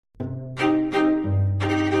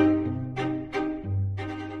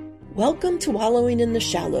Welcome to Wallowing in the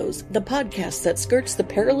Shallows, the podcast that skirts the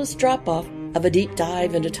perilous drop-off of a deep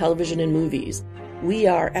dive into television and movies. We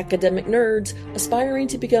are academic nerds aspiring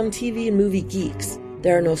to become TV and movie geeks.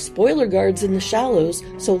 There are no spoiler guards in the shallows,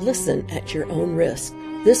 so listen at your own risk.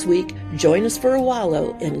 This week, join us for a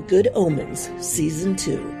wallow in Good Omens, Season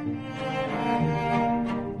 2.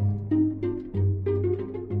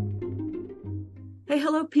 Hey,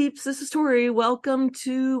 hello peeps, this is Tori. Welcome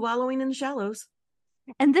to Wallowing in the Shallows.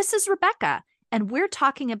 And this is Rebecca, and we're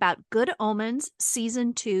talking about Good Omens,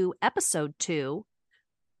 Season 2, Episode 2,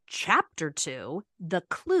 Chapter 2, The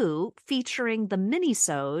Clue, featuring the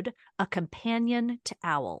minisode, A Companion to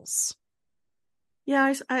Owls.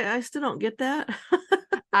 Yeah, I still don't get that.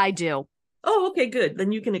 I do. Oh, okay, good.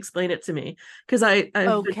 Then you can explain it to me, because I've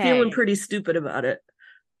been feeling pretty stupid about it.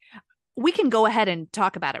 We can go ahead and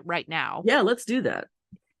talk about it right now. Yeah, let's do that.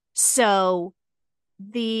 So,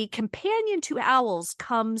 the Companion to Owls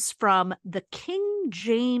comes from the King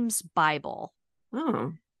James Bible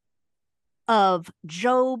of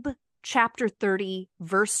Job, chapter 30,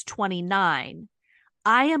 verse 29.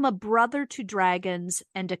 I am a brother to dragons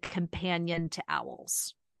and a companion to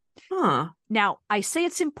owls. Now, I say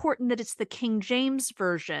it's important that it's the King James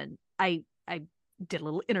version. I did a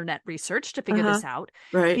little internet research to figure this out.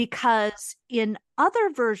 Right. Because in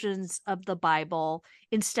other versions of the Bible,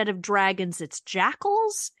 instead of dragons, it's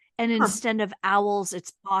jackals. And instead of owls,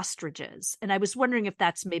 it's ostriches. And I was wondering if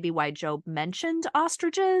that's maybe why Job mentioned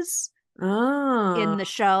ostriches in the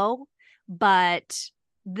show. But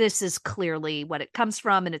this is clearly what it comes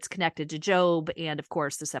from, and it's connected to Job. And of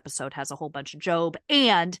course, this episode has a whole bunch of Job.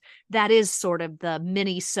 And that is sort of the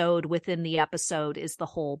mini-sode within the episode, is the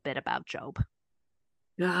whole bit about Job.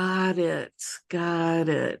 Got it.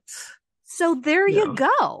 So there you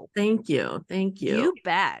go. Thank you. You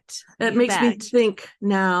bet. That makes me think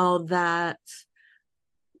now that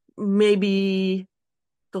maybe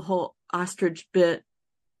the whole ostrich bit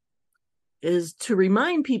is to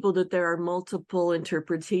remind people that there are multiple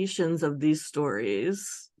interpretations of these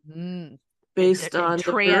stories based on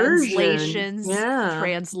translations. The version. Yeah.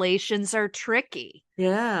 Translations are tricky.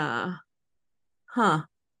 Yeah.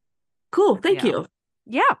 Cool. Thank you.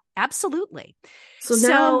 Yeah, absolutely. So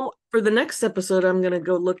now for the next episode, I'm going to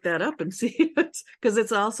go look that up and see it, because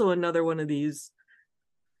it's also another one of these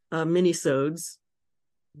mini-sodes.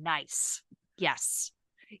 Nice. Yes.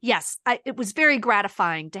 It was very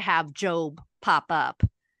gratifying to have Job pop up,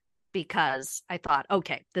 because I thought,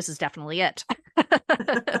 okay, this is definitely it.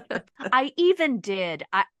 I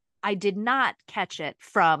did not catch it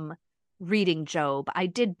from reading Job. I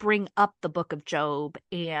did bring up the book of Job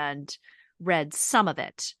and read some of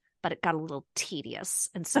it, but it got a little tedious,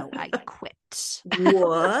 and so I quit.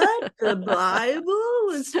 What? The Bible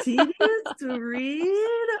was tedious to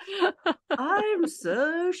read? I'm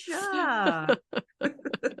so shocked.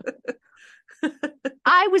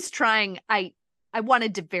 I was trying, I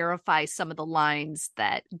wanted to verify some of the lines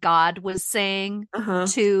that God was saying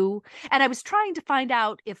to, and I was trying to find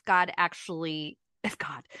out if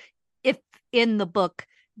in the book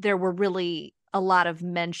there were really a lot of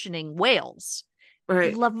mentioning whales.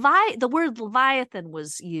 Right. The word Leviathan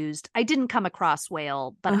was used. I didn't come across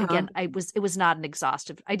whale, but again, it was not an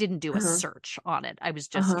exhaustive. I didn't do a search on it. I was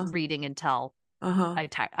just reading until I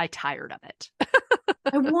tired of it.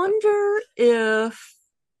 I wonder if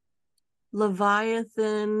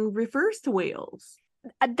Leviathan refers to whales.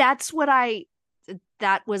 That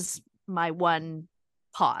was my one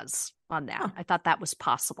pause on that. I thought that was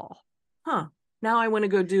possible. Now I want to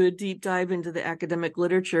go do a deep dive into the academic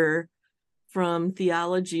literature from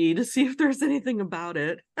theology to see if there's anything about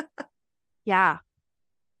it. Yeah.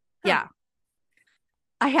 I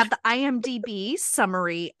have the IMDb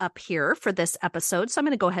summary up here for this episode, so I'm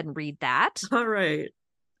going to go ahead and read that. All right.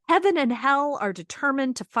 Heaven and hell are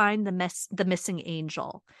determined to find the missing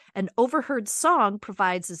angel. An overheard song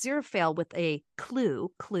provides Aziraphale with a clue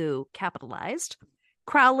capitalized.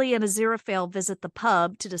 Crowley and Aziraphale visit the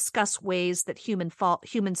pub to discuss ways that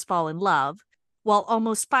humans fall in love, while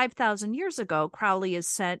almost 5,000 years ago, Crowley is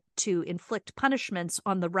sent to inflict punishments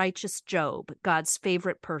on the righteous Job, God's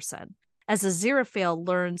favorite person, as Aziraphale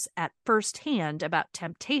learns at first hand about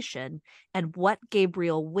temptation and what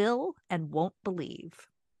Gabriel will and won't believe.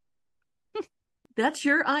 That's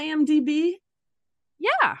your IMDb?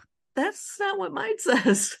 Yeah. That's not what mine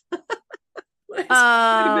says. It's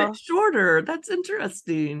quite a bit shorter. That's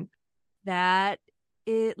interesting. That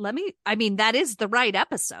is the right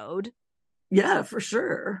episode. Yeah, for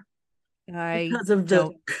sure. Because of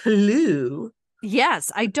the clue.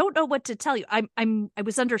 Yes, I don't know what to tell you. I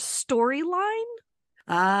was under storyline.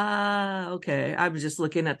 Okay. I was just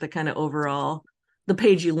looking at the kind of overall the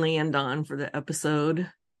page you land on for the episode.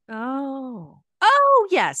 Oh,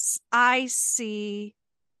 yes. I see.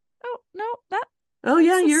 Oh, no, Oh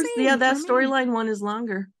yeah, that for me. storyline one is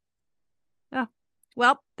longer. Oh,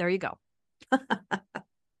 well, there you go.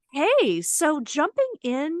 Hey, so jumping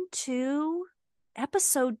into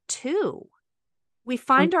episode 2, we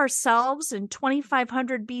find ourselves in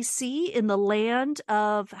 2500 BC in the land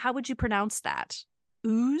of, how would you pronounce that?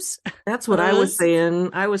 Ooze? That's what I was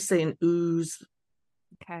saying. I was saying ooze.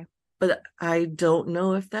 Okay. But I don't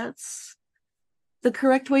know if that's the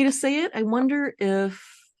correct way to say it. I wonder if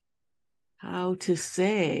how to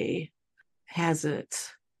say has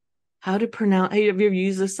it. How to pronounce. Have you ever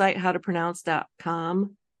used the site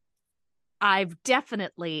howtopronounce.com? I've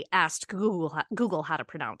definitely asked Google how to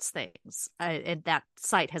pronounce things. And that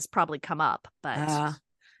site has probably come up, but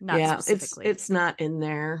not specifically. It's not in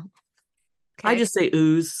there. Okay. I just say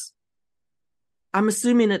ooze. I'm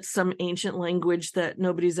assuming it's some ancient language that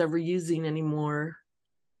nobody's ever using anymore.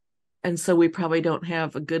 And so we probably don't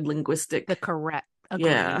have a good linguistic. The correct.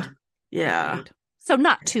 Agreed. Yeah. Agreed. So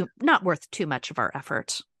not worth too much of our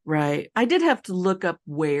effort. Right. I did have to look up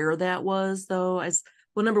where that was, though.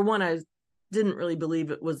 Well, number one, I didn't really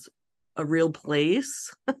believe it was a real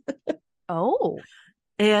place. Oh.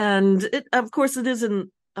 And of course it is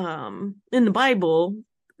in the Bible,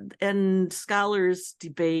 and scholars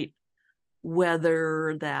debate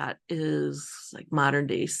whether that is like modern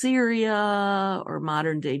day Syria or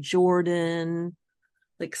modern day Jordan,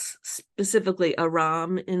 like specifically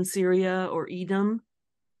Aram in Syria or Edom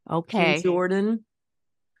in Jordan.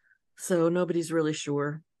 So nobody's really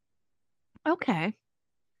sure. Okay.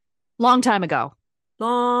 Long time ago.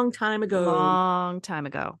 I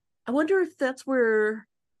wonder if that's where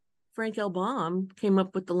Frank L. Baum came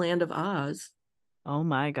up with the Land of Oz. Oh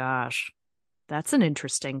my gosh. That's an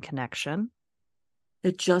interesting connection.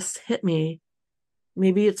 It just hit me.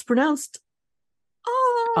 Maybe it's pronounced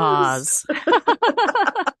Oz.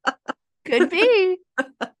 Could be.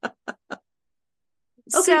 Okay.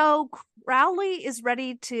 So Crowley is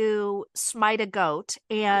ready to smite a goat.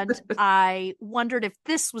 And I wondered if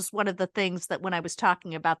this was one of the things that when I was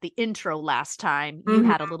talking about the intro last time, you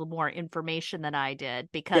had a little more information than I did,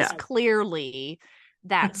 because clearly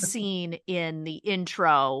that scene in the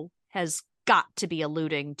intro has got to be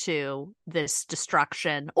alluding to this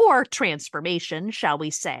destruction or transformation, shall we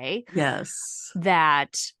say? Yes.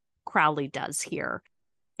 That Crowley does here.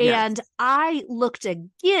 Yes. And I looked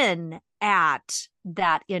again at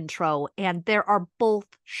that intro, and there are both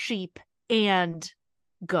sheep and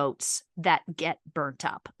goats that get burnt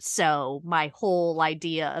up. So my whole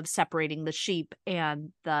idea of separating the sheep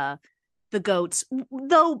and the goats,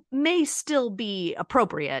 though may still be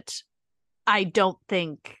appropriate, I don't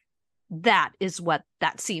think that is what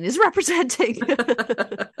that scene is representing.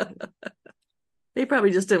 They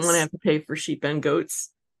probably just didn't want to have to pay for sheep and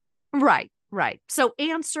goats. Right. So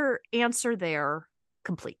answer there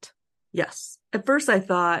complete. Yes. At first I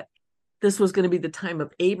thought this was going to be the time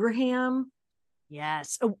of Abraham.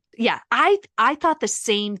 Yes. Oh, yeah. I thought the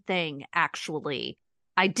same thing, actually.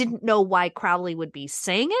 I didn't know why Crowley would be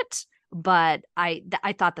saying it, but I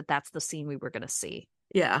thought that that's the scene we were going to see.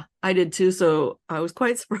 Yeah, I did too. So I was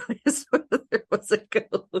quite surprised when there was a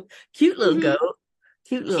goat. Cute little goat.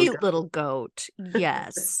 Cute little goat.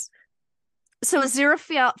 Yes. So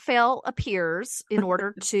Aziraphale appears in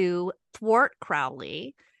order to thwart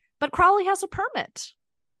Crowley, but Crowley has a permit.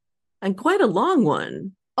 And quite a long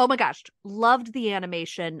one. Oh my gosh. Loved the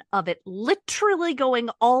animation of it literally going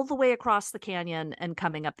all the way across the canyon and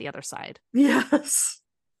coming up the other side. Yes.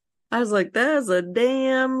 I was like, that is a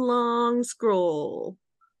damn long scroll.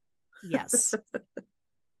 Yes.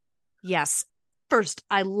 Yes. First,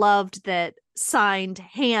 I loved that signed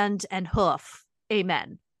hand and hoof.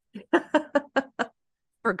 Amen.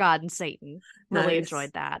 For God and Satan. Really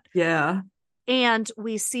enjoyed that. Yeah. And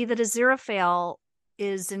we see that Aziraphale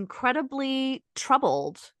is incredibly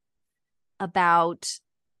troubled about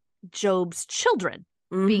Job's children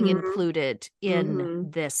being included in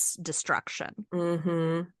this destruction.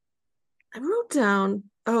 I wrote down,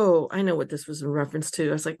 I know what this was in reference to.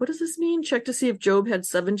 I was like, what does this mean? Check to see if Job had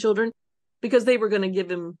 7 children, because they were going to give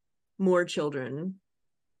him more children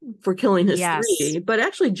for killing his 3. But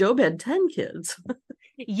actually, Job had 10 kids.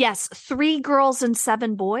 Yes, 3 girls and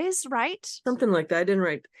 7 boys, right? Something like that. I didn't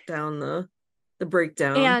write down the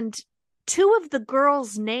breakdown. And 2 of the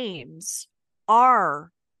girls' names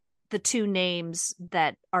are the 2 names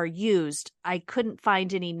that are used. I couldn't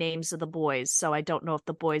find any names of the boys, so I don't know if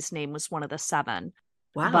the boy's name was one of the 7.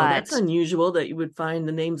 Wow, that's unusual that you would find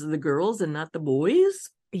the names of the girls and not the boys.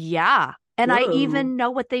 Yeah. And I Whoa. even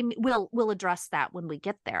know what we'll address that when we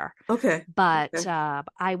get there. Okay. But Okay.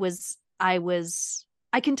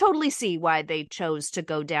 I can totally see why they chose to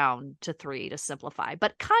go down to 3 to simplify,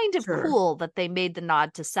 but kind of Sure. cool that they made the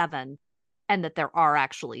nod to 7 and that there are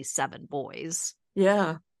actually 7 boys.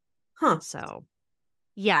 Yeah. Huh. So,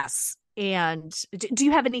 yes. And do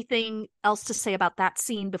you have anything else to say about that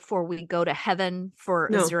scene before we go to heaven for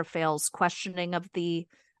No. Aziraphale's questioning of the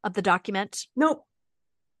document? Nope.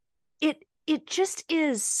 It just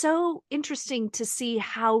is so interesting to see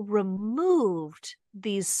how removed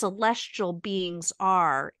these celestial beings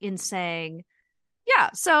are in saying, yeah,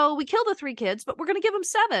 so we killed the 3 kids, but we're going to give them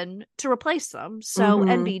 7 to replace them. So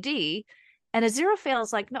Mm-hmm. NBD. And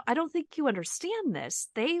Aziraphale's like, no, I don't think you understand this.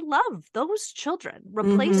 They love those children. Mm-hmm.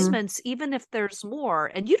 Replacements, even if there's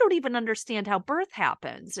more, and you don't even understand how birth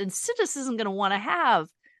happens. And Sidis isn't going to want to have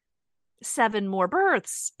 7 more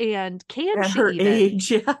births. And can At she her even?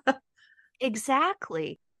 age, yeah.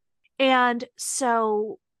 Exactly. And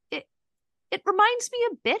so it reminds me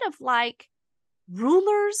a bit of like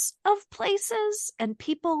rulers of places and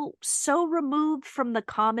people so removed from the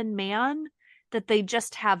common man that they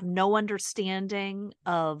just have no understanding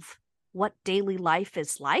of what daily life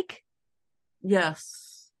is like.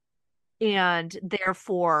 Yes. And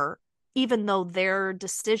therefore, even though their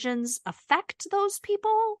decisions affect those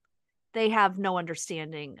people, they have no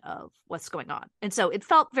understanding of what's going on. And so it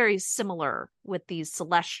felt very similar with these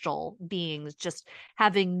celestial beings just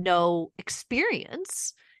having no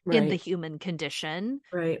experience in the Right. human condition,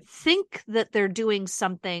 Right. think that they're doing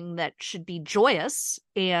something that should be joyous,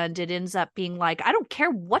 and it ends up being like, I don't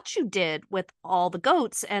care what you did with all the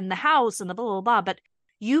goats and the house and the blah blah blah, but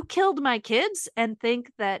you killed my kids and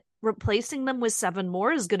think that replacing them with 7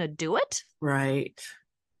 more is going to do it. Right.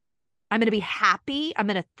 I'm going to be happy. I'm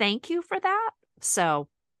going to thank you for that. So,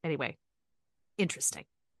 anyway, interesting.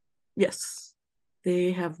 Yes.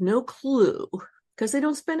 They have no clue because they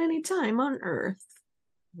don't spend any time on Earth.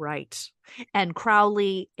 Right. And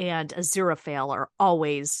Crowley and Aziraphale are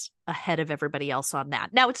always ahead of everybody else on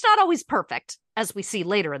that. Now, it's not always perfect, as we see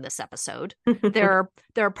later in this episode. There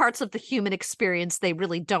are parts of the human experience they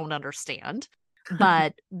really don't understand,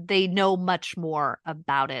 but they know much more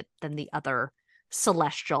about it than the other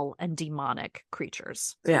celestial and demonic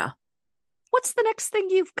creatures. Yeah. What's the next thing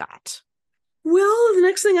you've got? Well, the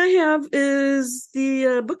next thing I have is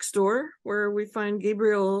the bookstore where we find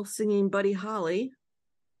Gabriel singing Buddy Holly.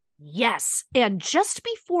 Yes. And just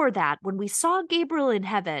before that, when we saw Gabriel in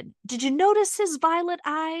heaven, did you notice his violet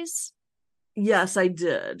eyes? Yes, I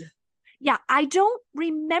did. Yeah, I don't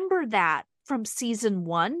remember that from season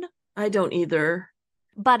 1, I don't either.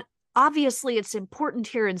 but obviously it's important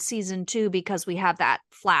here in season 2 because we have that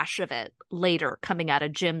flash of it later coming out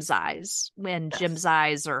of Jim's eyes, when Yes. Jim's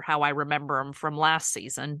eyes are how I remember them from last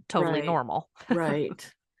season, totally Right. normal.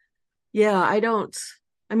 Right. Yeah, I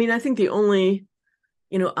think the only,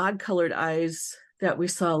 odd colored eyes that we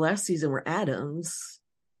saw last season were Adam's.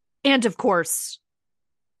 And of course,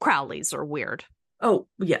 Crowley's are weird. Oh,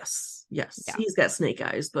 yes. Yes. Yeah. He's got snake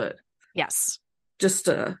eyes, but Yes. just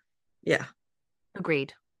yeah.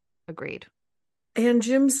 Agreed. And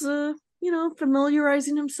Jim's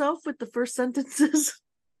familiarizing himself with the first sentences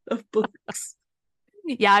of books.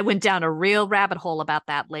 Yeah, I went down a real rabbit hole about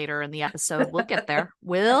that later in the episode. We'll get there.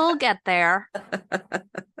 We'll get there.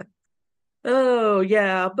 Oh,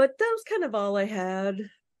 yeah, but that was kind of all I had.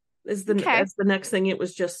 As the next thing, it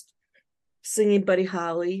was just singing Buddy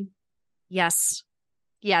Holly. Yes.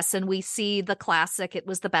 Yes, and we see the classic, it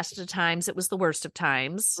was the best of times, it was the worst of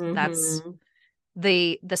times. Mm-hmm. That's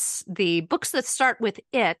the books that start with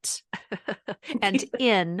it and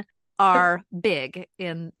in are big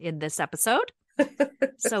in this episode.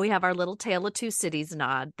 So we have our little Tale of Two Cities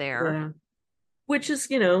nod there. Yeah. Which is,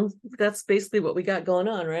 that's basically what we got going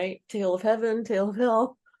on, right? Tale of heaven, tale of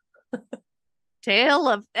hell. Tale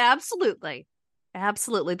of absolutely.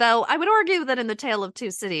 Though I would argue that in the Tale of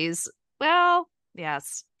Two Cities, well,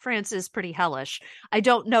 yes, France is pretty hellish. I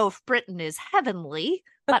don't know if Britain is heavenly,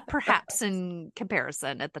 but perhaps in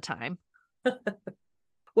comparison at the time.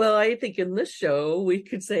 Well, I think in this show we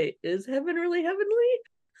could say, is heaven really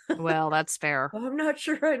heavenly? Well, that's fair. I'm not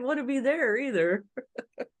sure I'd want to be there either.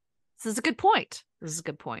 This is a good point.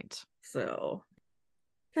 So,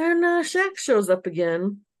 and Shaq shows up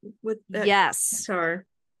again with that guitar.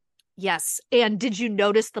 Yes. And did you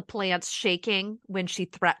notice the plants shaking when she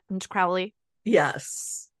threatened Crowley?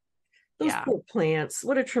 Yes. Those poor plants.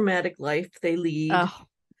 What a traumatic life they lead. Oh,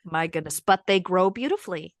 my goodness. But they grow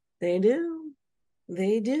beautifully. They do.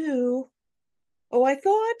 Oh, I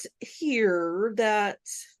thought here that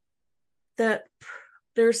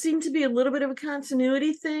there seemed to be a little bit of a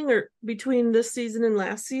continuity thing or between this season and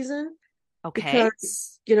last season Okay.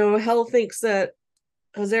 because, Hell thinks that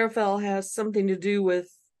Aziraphale has something to do with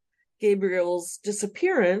Gabriel's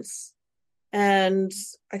disappearance. And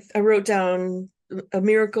I wrote down a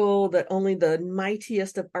miracle that only the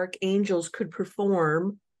mightiest of archangels could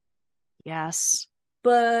perform. Yes.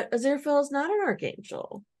 But Aziraphale is not an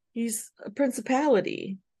archangel. He's a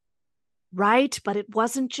principality. Right. But it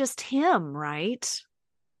wasn't just him, right?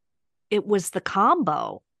 It was the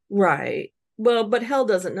combo. Right. Well, but Hell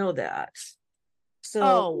doesn't know that.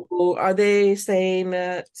 So Oh, are they saying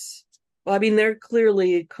that? Well, I mean, they're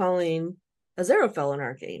clearly calling Aziraphale an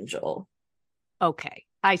archangel. okay.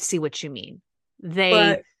 I see what you mean. They,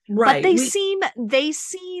 But but right, they seem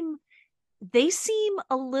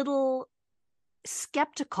a little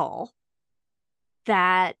skeptical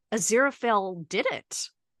that Aziraphale did it.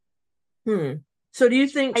 So do you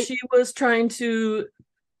think I she was trying to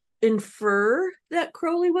infer that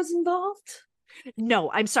Crowley was involved?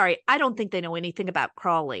 No, I'm sorry. I don't think they know anything about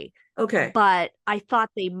Crawley, Okay. but I thought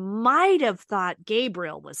they might have thought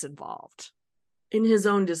Gabriel was involved In his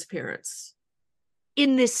own disappearance.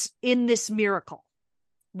 in this miracle,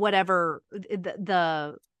 whatever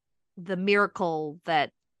the miracle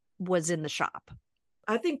that was in the shop.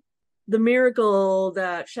 I think the miracle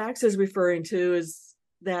that Shax is referring to is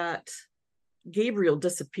that Gabriel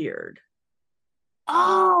disappeared.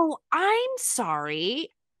 Oh, I'm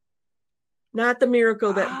sorry. Not the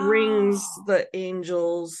miracle that brings Oh, the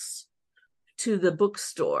angels to the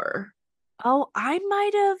bookstore. oh, I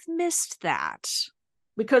might have missed that.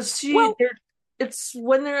 Because Well, it's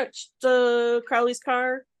when they're at Crowley's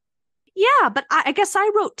car. yeah, but I guess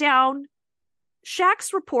I wrote down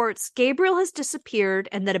Shax reports Gabriel has disappeared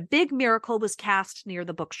and that a big miracle was cast near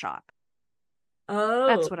the bookshop. Oh.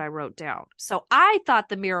 That's what I wrote down. So I thought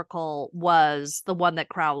the miracle was the one that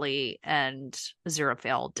Crowley and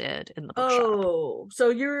Aziraphale did in the bookshop. Oh. So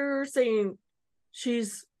you're saying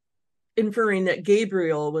she's inferring that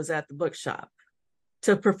Gabriel was at the bookshop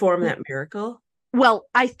to perform that miracle? Well,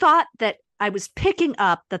 I thought that I was picking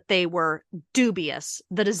up that they were dubious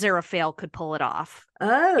that Aziraphale could pull it off.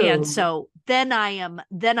 And Oh. so then I am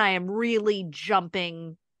really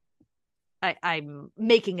jumping. I'm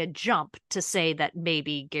making a jump to say that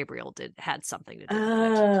maybe Gabriel had something to do with it.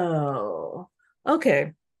 Oh.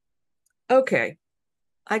 Okay. Okay.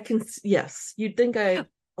 Yes, you'd think I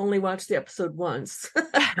only watched the episode once.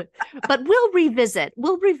 But we'll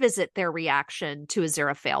revisit their reaction to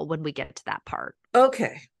Aziraphale when we get to that part.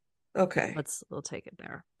 Okay. Okay. We'll take it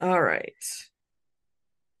there. All right.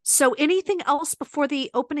 So anything else before the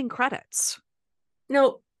opening credits?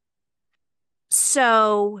 Nope.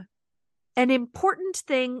 So an important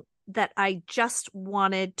thing that I just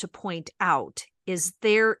wanted to point out is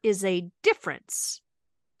there is a difference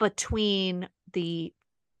between the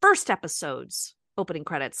first episode's opening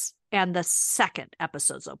credits and the second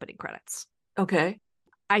episode's opening credits. Okay.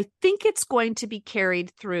 I think it's going to be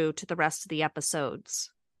carried through to the rest of the episodes.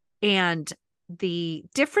 And the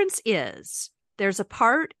difference is there's a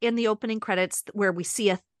part in the opening credits where we see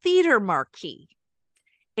a theater marquee.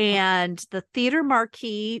 And the theater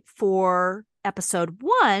marquee for episode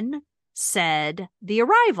 1 said The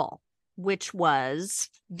Arrival, which was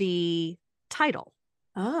the title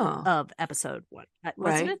of episode 1.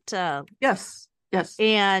 Wasn't it? Yes. Yes.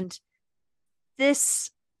 And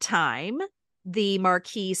this time, the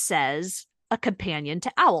marquee says A Companion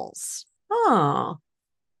to Owls. Oh.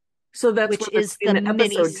 So that's which is in the the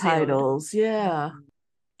episode mini-sode. titles. Yeah.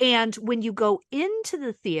 And when you go into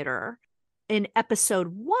the theater in episode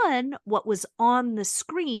 1, what was on the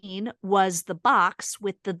screen was the box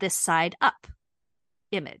with the This Side Up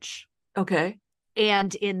image. Okay.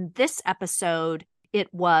 And in this episode,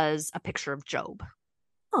 it was a picture of Job.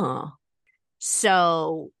 Oh.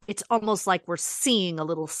 So it's almost like we're seeing a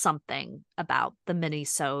little something about the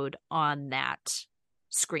mini-sode on that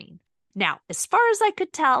screen. Now, as far as I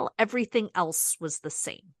could tell, everything else was the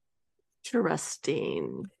same.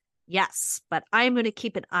 Interesting. Yes, but I'm going to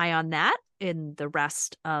keep an eye on that in the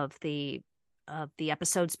rest of the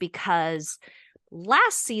episodes because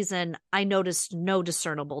last season I noticed no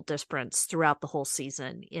discernible difference throughout the whole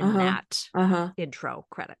season in that intro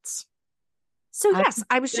credits. So yes,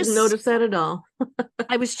 I didn't notice that at all.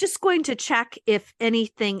 I was just going to check if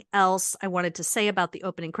anything else I wanted to say about the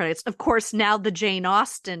opening credits. Of course, now the Jane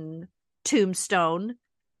Austen tombstone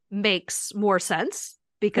makes more sense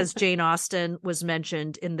because Jane Austen was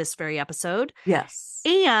mentioned in this very episode. Yes.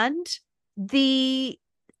 And the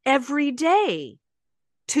everyday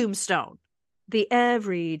tombstone, the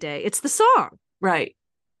everyday, it's the song. Right.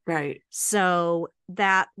 Right. So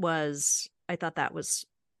that was I thought that was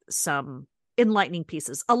some enlightening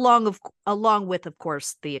pieces, along with, of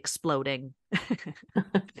course, the exploding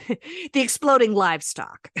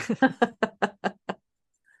livestock.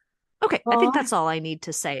 Okay, I think that's all I need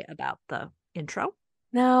to say about the intro.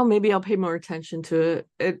 Now maybe I'll pay more attention to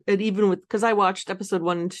it. It even with, because I watched episode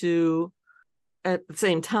 1 and 2 at the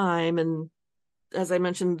same time, and as I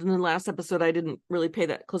mentioned in the last episode, I didn't really pay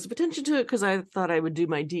that close of attention to it because I thought I would do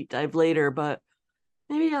my deep dive later, but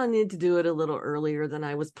maybe I'll need to do it a little earlier than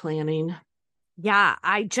I was planning. Yeah,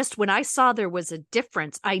 when I saw there was a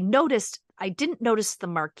difference, I didn't notice the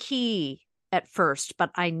marquee at first, but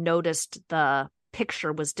I noticed the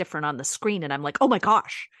picture was different on the screen, and I'm like, oh my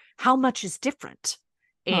gosh, how much is different?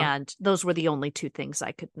 And those were the only two things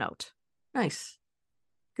I could note. Nice.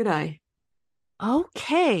 Good eye.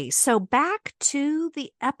 Okay, so back to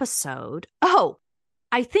the episode. Oh,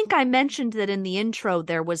 I think I mentioned that in the intro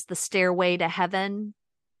there was the Stairway to Heaven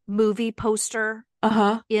movie poster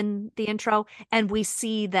in the intro, and we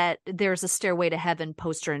see that there's a Stairway to Heaven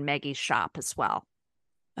poster in Maggie's shop as well.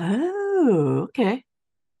 Oh, okay.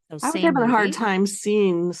 So I was having a hard time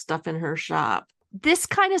seeing stuff in her shop. This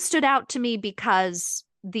kind of stood out to me because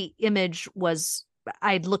the image was,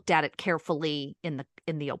 I'd looked at it carefully in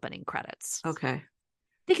the opening credits. Okay. I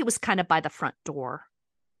think it was kind of by the front door.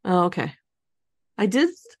 Oh, okay. I did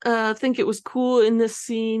think it was cool in this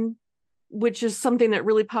scene, which is something that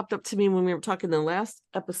really popped up to me when we were talking in the last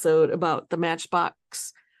episode about the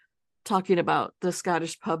Matchbox, talking about the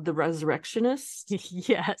Scottish pub, the Resurrectionist.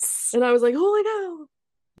 Yes. And I was like, holy cow.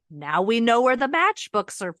 Now we know where the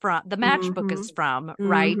matchbooks are from. The matchbook is from,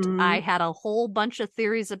 right? I had a whole bunch of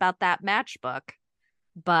theories about that matchbook,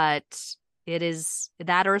 but it is,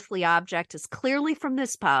 that earthly object is clearly from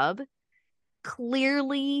this pub.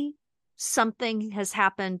 Clearly something has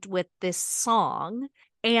happened with this song,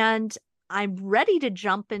 and I'm ready to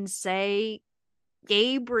jump and say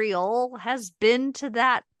Gabriel has been to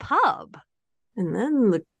that pub. And then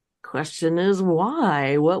the question is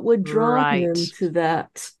why? What would draw him to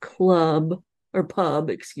that club or pub,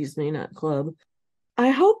 excuse me, not club. I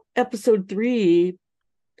hope episode 3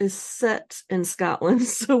 is set in Scotland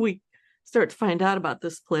so we start to find out about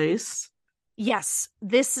this place. Yes,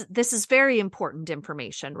 this is very important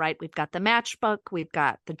information, right? We've got the matchbook, we've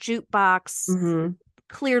got the jukebox.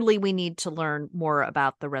 Clearly we need to learn more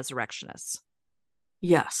about the Resurrectionists.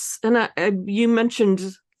 Yes. And you mentioned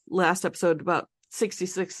last episode about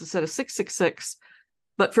 66 instead of 666.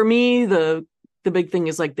 But for me, the big thing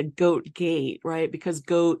is like the goat gate, right? Because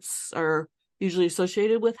goats are usually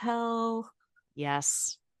associated with hell.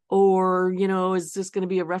 Yes. Or, is this going to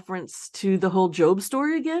be a reference to the whole Job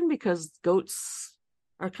story again? Because goats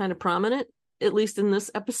are kind of prominent, at least in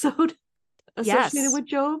this episode, associated with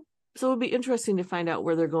Job. So it would be interesting to find out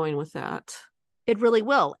where they're going with that. It really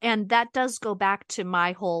will. And that does go back to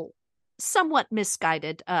my whole somewhat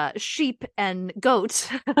misguided sheep and goats,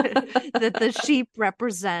 that the sheep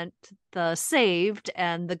represent the saved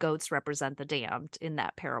and the goats represent the damned in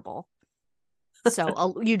that parable.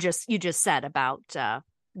 So you just said about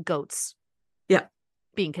goats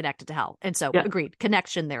being connected to hell. And so agreed,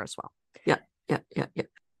 connection there as well. Yeah.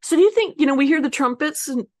 So do you think, we hear the trumpets,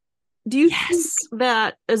 and do you think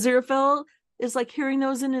that Aziraphale is like hearing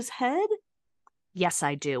those in his head? Yes,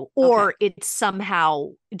 I do. Or it's somehow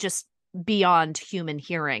just beyond human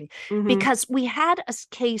hearing, because we had a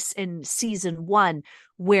case in season 1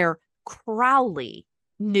 where Crowley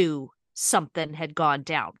knew something had gone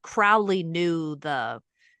down. Crowley knew the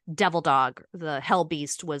devil dog, the hell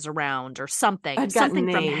beast, was around, or something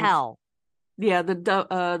from hell. Yeah,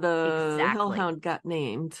 the hellhound got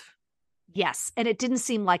named. Yes, and it didn't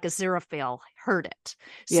seem like Aziraphale heard it.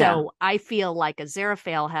 So I feel like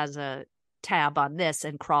Aziraphale has a tab on this,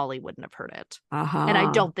 and Crawley wouldn't have heard it. And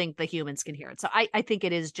I don't think the humans can hear it. So I think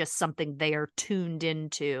it is just something they are tuned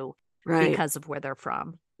into because of where they're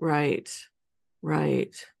from. Right.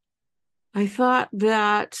 I thought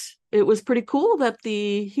that it was pretty cool that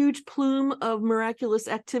the huge plume of miraculous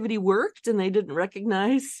activity worked and they didn't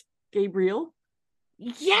recognize Gabriel.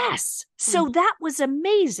 Yes. So that was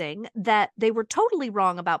amazing that they were totally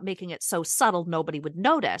wrong about making it so subtle nobody would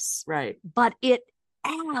notice. Right. But it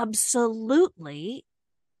absolutely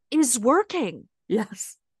is working.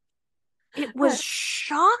 Yes. It was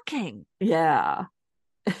shocking. Yeah.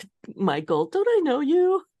 Michael, don't I know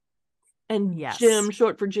you? And Jim,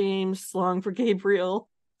 short for James, long for Gabriel.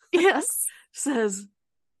 Yes. Says,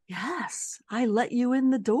 yes, I let you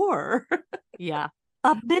in the door. Yeah.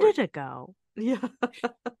 A minute ago. Yeah.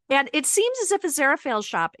 And it seems as if Aziraphale's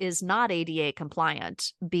shop is not ADA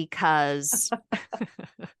compliant, because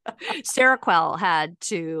Seroquel had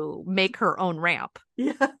to make her own ramp.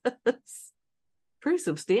 Yes. pretty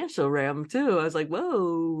substantial ramp too. I was like,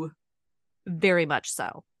 whoa. Very much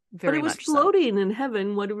so. But Very it was much so. floating in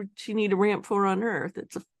heaven. What would she need a ramp for on Earth?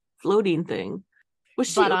 It's a floating thing. Was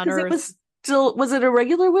she, But on because it Earth, was still, was it a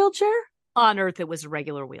regular wheelchair? on Earth, it was a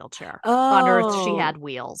regular wheelchair. On Earth, she Oh, had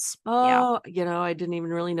wheels. Yeah. oh, I didn't even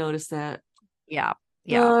really notice that. Yeah.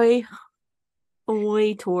 Yeah. Oy,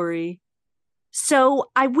 oy, Tori. So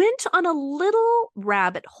I went on a little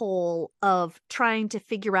rabbit hole of trying to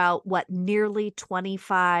figure out what nearly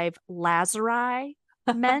 25 Lazari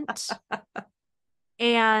meant.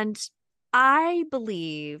 And I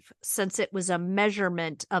believe, since it was a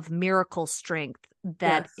measurement of miracle strength,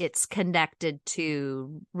 that Yes. it's connected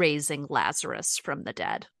to raising Lazarus from the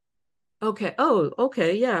dead. Okay. Oh,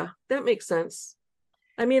 okay. Yeah, that makes sense.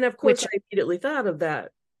 I mean, of course, Which, I immediately thought of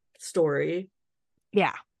that story,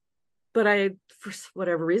 yeah, but I, for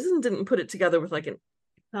whatever reason, didn't put it together with like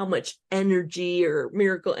how much energy or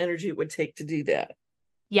miracle energy it would take to do that.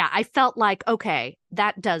 yeah, I felt like, okay,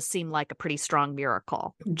 that does seem like a pretty strong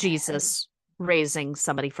miracle. Jesus raising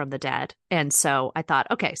somebody from the dead. And so I thought,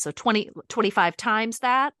 okay, so 25 times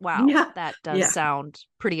that. Wow, Yeah. that does Yeah. sound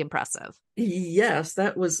pretty impressive. Yes,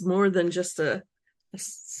 that was more than just a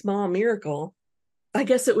small miracle. I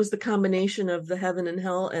guess it was the combination of the heaven and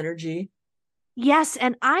hell energy. Yes,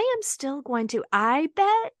 and I am still going to, I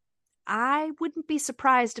bet I wouldn't be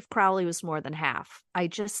surprised if Crowley was more than half. I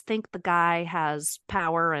just think the guy has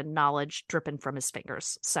power and knowledge dripping from his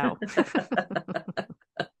fingers. So,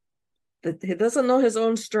 He doesn't know his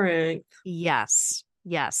own strength. yes,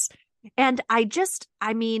 yes. And I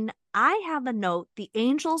mean, I have a note. The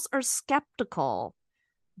angels are skeptical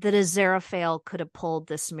that Aziraphale could have pulled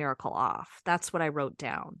this miracle off. That's what I wrote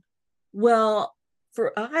down. Well,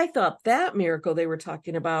 for I thought that miracle they were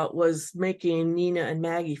talking about was making Nina and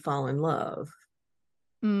Maggie fall in love.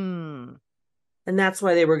 Hmm. And that's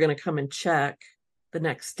why they were going to come and check the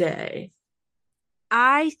next day.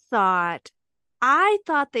 I thought I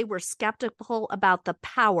thought they were skeptical about the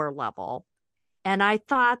power level. And I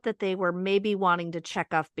thought that they were maybe wanting to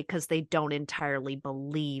check off because they don't entirely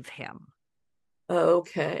believe him.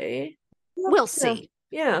 Okay. We'll Yeah. see.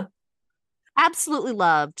 Yeah. Absolutely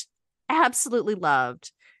loved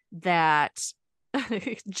that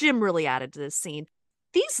Jim really added to this scene.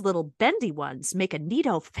 These little bendy ones make a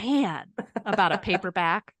neato fan about a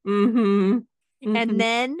paperback. Mm-hmm. And Mm-hmm.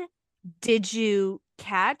 then did you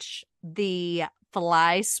catch the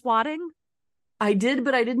fly swatting? I did,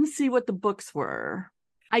 but I didn't see what the books were.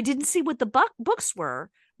 I didn't see what the books were,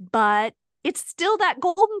 but it's still that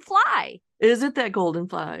golden fly. Is it that golden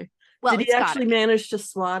fly? Well, Did he it's got to actually be. manage to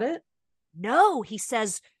swat it? No, he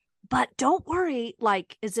says, but don't worry,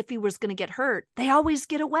 like as if he was going to get hurt. They always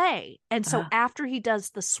get away. And so after he does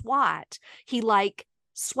the swat, he like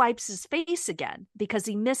swipes his face again because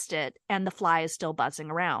he missed it and the fly is still buzzing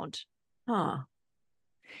around. Huh.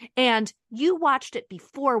 And you watched it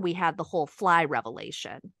before we had the whole fly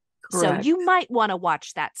revelation. So Correct. you might want to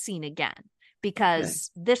watch that scene again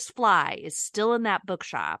because Okay. this fly is still in that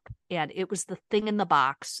bookshop and it was the thing in the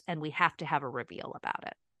box and we have to have a reveal about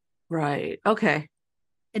it. Right. Okay.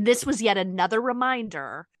 And this was yet another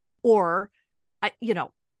reminder, or,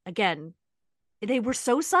 again, they were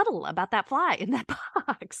so subtle about that fly in that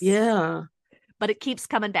box. Yeah. But it keeps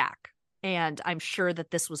coming back. And I'm sure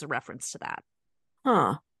that this was a reference to that.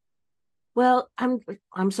 Huh. Well,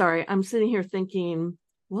 I'm sorry. I'm sitting here thinking,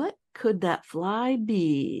 what could that fly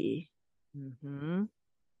be? Mm-hmm.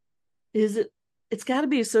 Is it? It's got to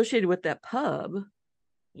be associated with that pub.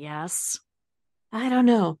 Yes. I don't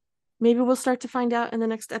know. Maybe we'll start to find out in the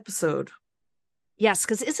next episode. Yes,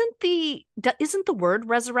 because isn't the word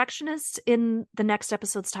resurrectionist in the next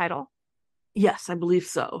episode's title? Yes, I believe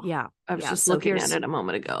so. Yeah. I was Yeah. just So looking at it a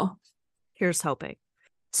moment ago. here's hoping.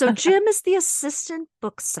 So Jim is the assistant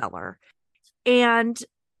bookseller, and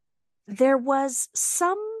there was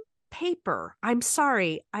some paper. I'm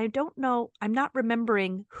sorry. I don't know. I'm not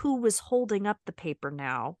remembering who was holding up the paper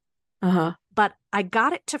now, Uh-huh. but I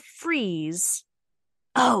got it to freeze.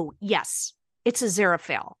 Oh, yes. It's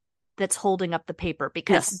Aziraphale that's holding up the paper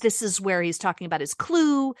because Yes. this is where he's talking about his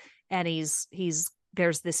clue and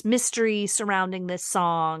there's this mystery surrounding this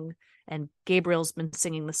song and Gabriel's been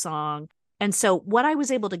singing the song. And so what I was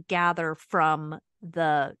able to gather from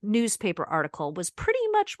the newspaper article was pretty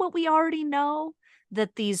much what we already know,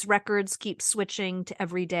 that these records keep switching to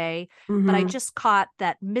every day. Mm-hmm. But I just caught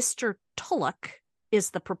that Mr. Tulloch is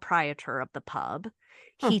the proprietor of the pub.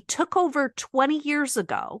 He took over 20 years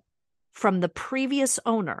ago from the previous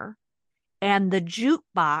owner, and the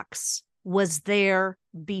jukebox was there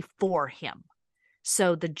before him.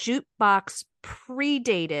 So the jukebox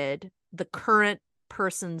predated the current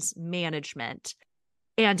person's management.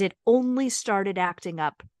 And it only started acting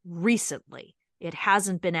up recently. It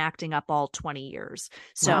hasn't been acting up all 20 years.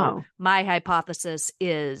 So Wow. my hypothesis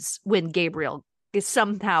is when Gabriel is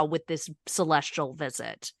somehow with this celestial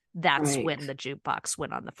visit, that's Right. when the jukebox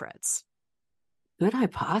went on the fritz. Good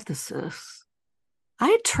hypothesis.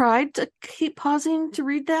 I tried to keep pausing to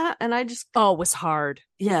read that, and I just... Oh, it was hard.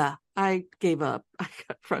 Yeah, I gave up. I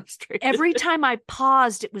got frustrated. Every time I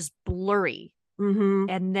paused, it was blurry. Mm-hmm.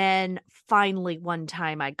 And then finally one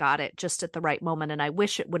time I got it just at the right moment. And I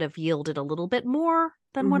wish it would have yielded a little bit more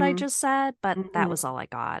than what I just said, but that was all I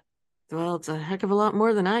got. Well, it's a heck of a lot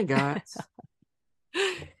more than I got.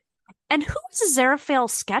 And who is Aziraphale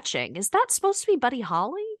sketching? Is that supposed to be Buddy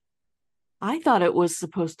Holly? I thought it was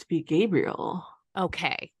supposed to be Gabriel.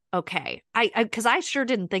 Okay. Because I sure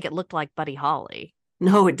didn't think it looked like Buddy Holly.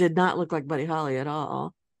 No, it did not look like Buddy Holly at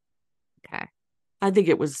all. Okay. I think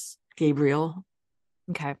it was Gabriel.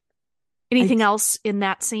 Okay. Anything else in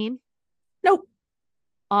that scene? Nope.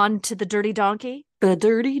 On to the Dirty Donkey. The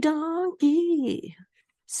Dirty Donkey.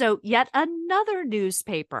 So yet another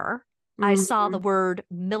newspaper. I saw the word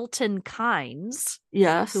Milton Keynes.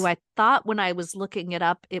 Yes. Who I thought when I was looking it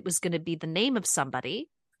up, it was going to be the name of somebody,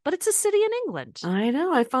 but it's a city in England. I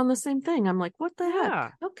know. I found the same thing. I'm like, what the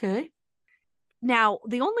heck? Okay. Now,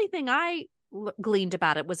 the only thing I gleaned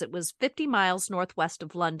about it was 50 miles northwest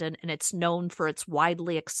of London, and it's known for its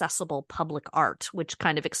widely accessible public art, which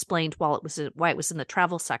kind of explained why it was in the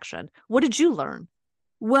travel section. What did you learn?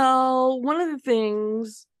 Well, one of the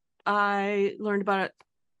things I learned about it,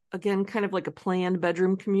 again, kind of like a planned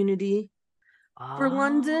bedroom community for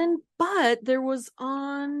London, but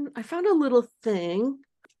I found a little thing.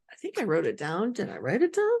 I think I wrote it down. Did I write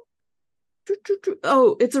it down?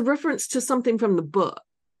 Oh, it's a reference to something from the book.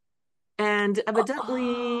 And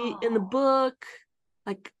evidently in the book,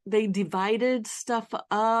 like they divided stuff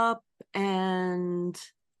up, and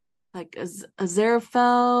like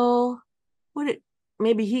Aziraphale,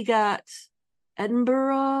 maybe he got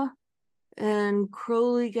Edinburgh and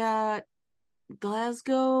Crowley got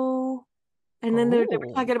Glasgow. And then they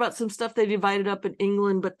were talking about some stuff they divided up in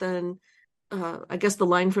England, but then I guess the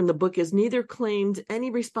line from the book is neither claimed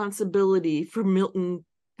any responsibility for Milton.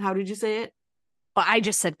 How did you say it? Well, I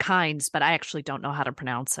just said Keynes, but I actually don't know how to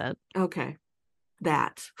pronounce it. Okay.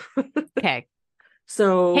 That. Okay.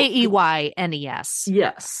 So Keynes.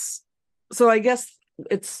 Yes. So I guess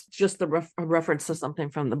it's just a reference to something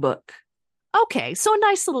from the book. Okay. So a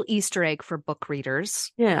nice little Easter egg for book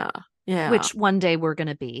readers. Yeah. Yeah. Which one day we're going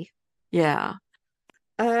to be. Yeah.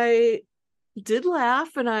 I did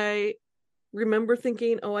laugh, and I remember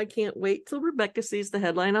thinking, oh, I can't wait till Rebecca sees the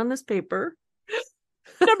headline on this paper.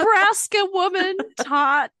 Nebraska woman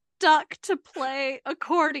taught duck to play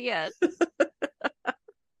accordion.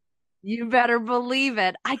 You better believe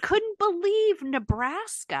it. I couldn't believe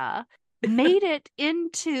Nebraska made it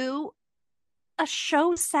into a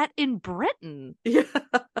show set in Britain. Yeah.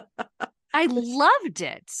 I loved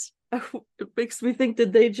it. It makes me think,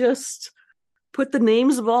 did they just put the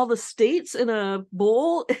names of all the states in a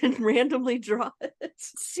bowl and randomly draw it?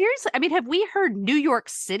 Seriously, I mean, have we heard New York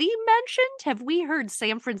City mentioned? Have we heard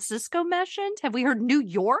San Francisco mentioned? Have we heard New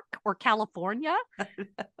York or California?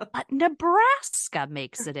 But Nebraska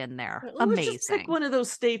makes it in there. Let's amazing. Just pick one of those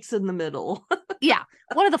states in the middle. Yeah,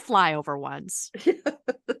 one of the flyover ones.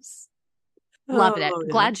 Yes. Loved it. Yeah.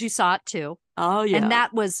 Glad you saw it too. Oh yeah. And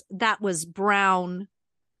that was Brown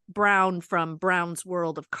from Brown's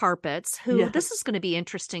World of Carpets, who yes. This is going to be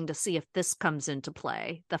interesting to see if this comes into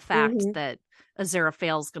play. The fact that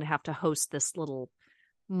Aziraphale is going to have to host this little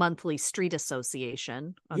monthly street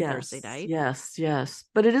association on Thursday night. Yes.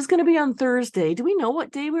 But it is going to be on Thursday. Do we know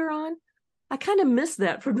what day we're on? I kind of missed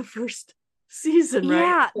that from the first season, right?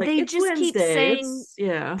 Yeah, like, they just Wednesday. keep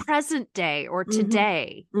saying present day or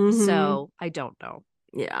today. So I don't know.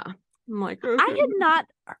 Yeah. I'm like, I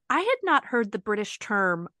had not heard the British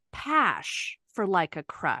term pash for like a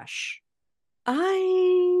crush.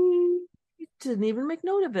 I didn't even make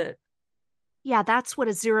note of it. Yeah, that's what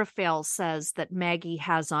Aziraphale says that Maggie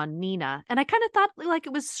has on Nina. And I kind of thought like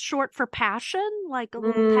it was short for passion, like a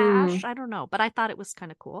little pash. I don't know, but I thought it was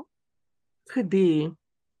kind of cool. Could be.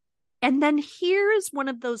 And then here is one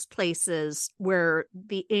of those places where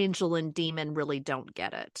the angel and demon really don't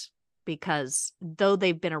get it. Because though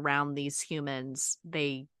they've been around these humans,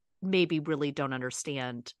 they maybe really don't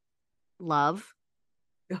understand love.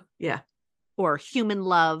 Yeah. Or human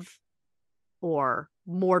love or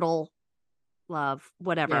mortal love,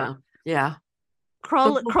 whatever. Yeah.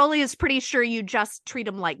 Crowley is pretty sure you just treat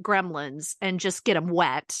them like gremlins and just get them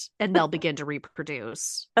wet and they'll begin to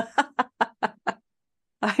reproduce.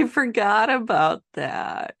 I forgot about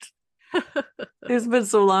that. It's been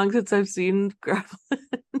so long since I've seen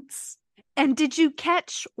Gremlins. And did you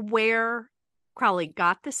catch where Crowley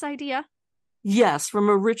got this idea? Yes, from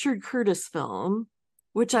a Richard Curtis film,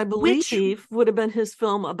 which I Which, believe would have been his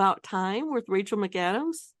film About Time with Rachel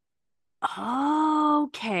McAdams.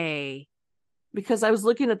 okay. Because I was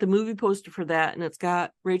looking at the movie poster for that, and it's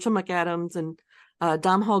got Rachel McAdams and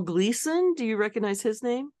Domhnall Gleeson. Do you recognize his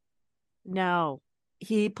name? No.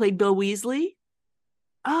 He played Bill Weasley.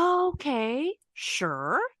 Okay.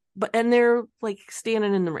 Sure. And they're like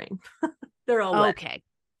standing in the rain. They're all wet.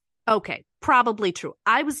 Okay. Probably true.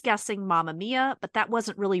 I was guessing Mamma Mia, but that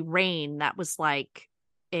wasn't really rain. That was like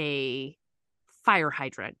a fire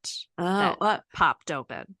hydrant that popped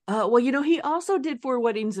open. Well, he also did Four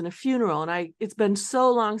Weddings and a Funeral, and it's been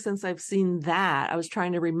so long since I've seen that. I was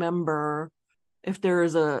trying to remember if there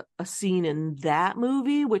is a scene in that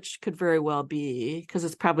movie, which could very well be, because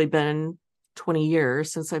it's probably been 20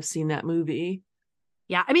 years since I've seen that movie.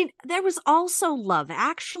 Yeah, I mean, there was also Love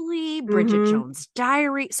Actually, Bridget Jones'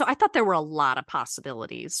 Diary. So I thought there were a lot of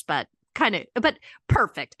possibilities, but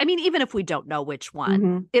perfect. I mean, even if we don't know which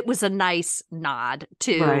one, it was a nice nod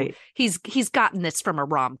to right. He's gotten this from a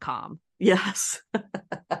rom-com. Yes.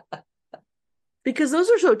 Because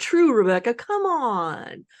those are so true, Rebecca. Come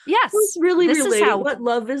on. Yes. Let's really relate what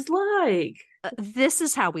love is like. This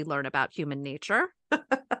is how we learn about human nature.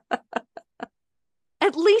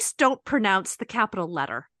 At least don't pronounce the capital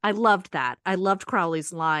letter. I loved that. I loved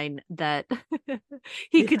Crowley's line that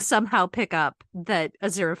he could somehow pick up that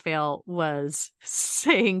Aziraphale was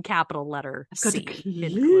saying capital letter C. In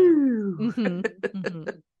Clue.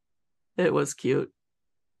 It was cute.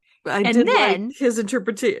 I did like his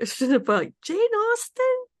interpretation about Jane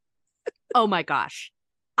Austen. Oh my gosh.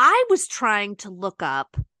 I was trying to look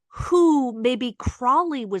up who maybe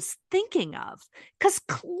Crowley was thinking of, because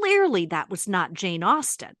clearly that was not Jane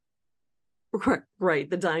Austen. Right,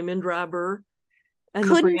 the diamond robber and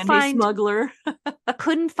the brandy smuggler.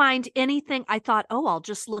 Couldn't find anything. I thought, I'll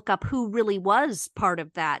just look up who really was part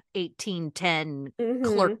of that 1810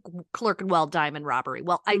 Clerkenwell diamond robbery.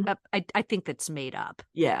 Well, I think that's made up.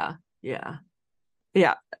 Yeah.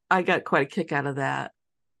 I got quite a kick out of that.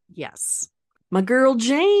 Yes. My girl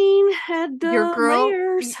Jane had your girl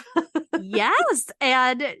layers. Yes,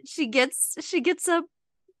 and she gets a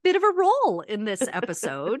bit of a role in this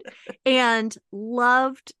episode, and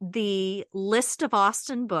loved the list of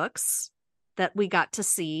Austen books that we got to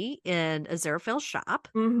see in Aziraphale's shop.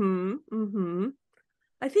 I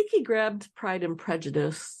think he grabbed Pride and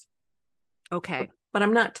Prejudice. Okay, but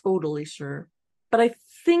I'm not totally sure. But I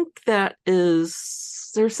think there's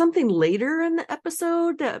something later in the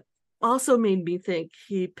episode that also made me think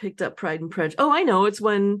he picked up Pride and Prejudice. Oh, I know. It's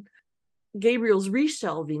when Gabriel's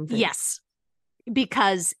reshelving thing. Yes,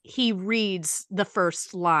 because he reads the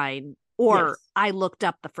first line, or yes. I looked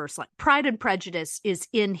up the first line. Pride and Prejudice is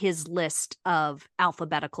in his list of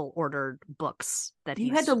alphabetical ordered books that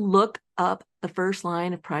you had to look up the first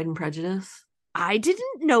line of Pride and Prejudice. I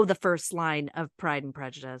didn't know the first line of Pride and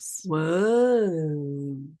Prejudice.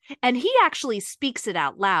 Whoa. And he actually speaks it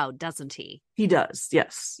out loud, doesn't he? He does,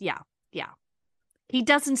 yes. Yeah. He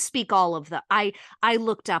doesn't speak all of the... I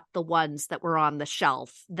looked up the ones that were on the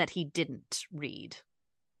shelf that he didn't read.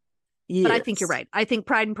 Yes. But I think you're right. I think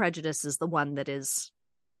Pride and Prejudice is the one that is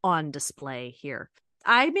on display here.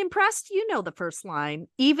 I'm impressed you know the first line,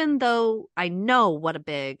 even though I know what a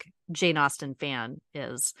big Jane Austen fan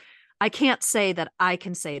is. I can't say that I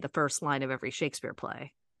can say the first line of every Shakespeare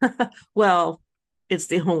play. Well, it's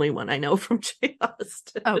the only one I know from Jane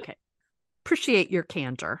Austen. Okay. Appreciate your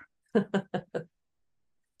candor.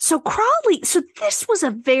 So this was a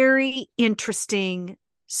very interesting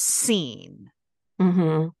scene.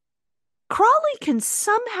 Crowley can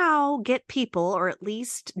somehow get people, or at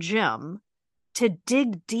least Jim, to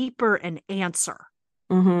dig deeper and answer.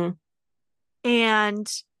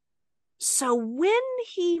 And so when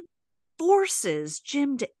he forces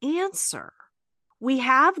Jim to answer, we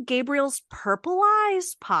have Gabriel's purple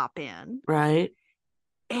eyes pop in. Right.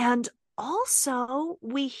 And also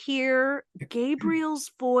we hear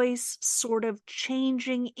Gabriel's voice sort of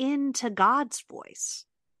changing into God's voice.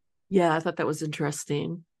 Yeah, I thought that was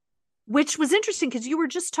interesting. Which was interesting because you were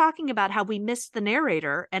just talking about how we missed the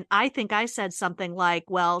narrator. And I think I said something like,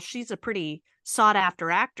 well, she's a pretty sought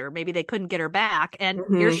after actor. Maybe they couldn't get her back. And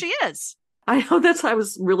here she is. I know, I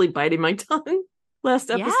was really biting my tongue last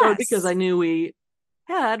episode because I knew we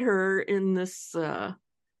had her in this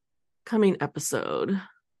coming episode.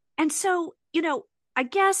 And so, I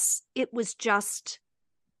guess it was just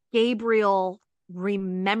Gabriel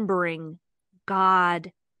remembering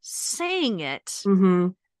God saying it. Mm-hmm.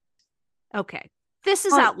 Okay. This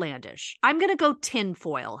is outlandish. I'm going to go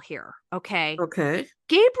tinfoil here. Okay. Okay.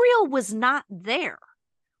 Gabriel was not there.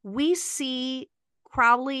 We see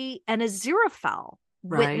Crowley and Aziraphale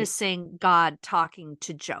witnessing God talking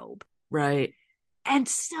to Job. Right. And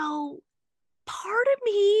so part of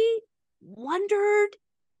me wondered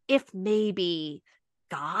if maybe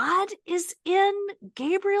God is in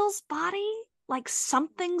Gabriel's body, like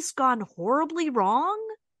something's gone horribly wrong.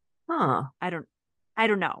 Huh. I don't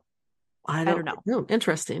know. I don't know.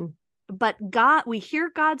 Interesting. But we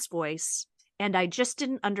hear God's voice, and I just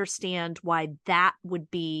didn't understand why that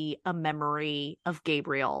would be a memory of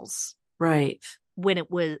Gabriel's. Right.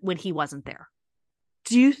 When he wasn't there.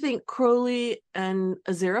 Do you think Crowley and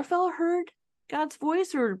Aziraphale heard God's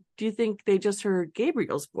voice, or do you think they just heard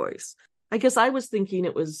Gabriel's voice? I guess I was thinking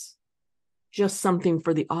it was just something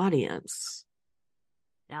for the audience.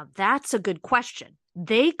 Now, that's a good question.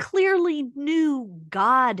 They clearly knew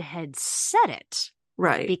God had said it.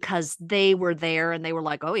 Right. Because they were there and they were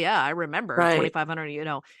like, oh, yeah, I remember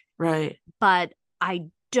 2,500, Right. But I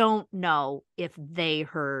don't know if they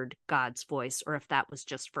heard God's voice or if that was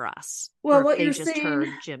just for us. Well, what you're saying, heard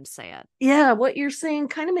Jim say it. Yeah, what you're saying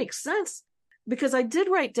kind of makes sense, because I did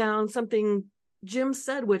write down something Jim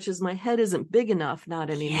said, which is my head isn't big enough, not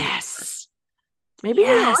anymore. Yes. Maybe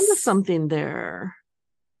we're onto something there.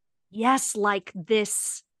 Yes, like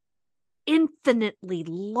this infinitely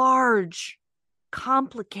large,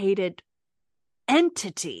 complicated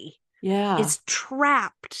entity is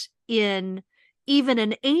trapped in, even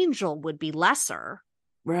an angel would be lesser.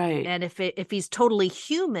 Right. And if he's totally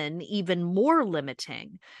human, even more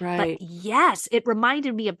limiting. Right. But yes, it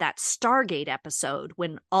reminded me of that Stargate episode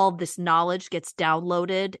when all this knowledge gets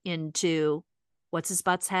downloaded into what's his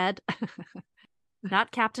butt's head?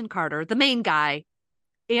 Not Captain Carter, the main guy,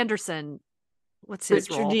 Anderson. What's his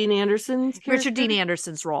role? Richard Dean Anderson's character? Richard Dean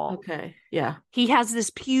Anderson's role. Okay. Yeah. He has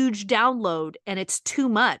this huge download and it's too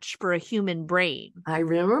much for a human brain. I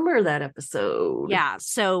remember that episode. Yeah.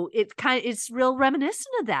 So it's real reminiscent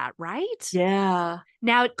of that, right? Yeah.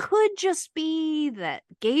 Now it could just be that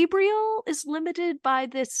Gabriel is limited by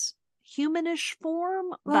this humanish form.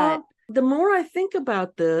 Well, but the more I think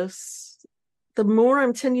about this, the more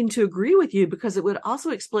I'm tending to agree with you, because it would also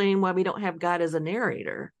explain why we don't have God as a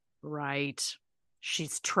narrator. Right.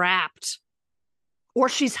 She's trapped. Or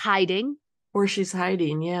she's hiding.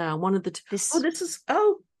 Yeah. One of the two.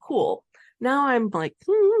 Cool. Now I'm like,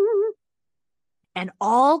 And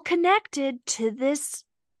all connected to this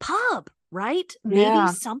pub, right? Maybe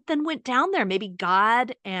something went down there. Maybe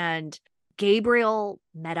God and Gabriel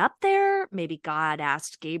met up there. Maybe God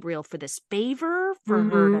asked Gabriel for this favor for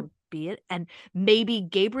her to be it. And maybe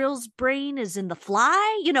Gabriel's brain is in the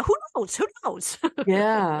fly. Who knows?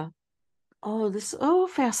 Yeah. Oh,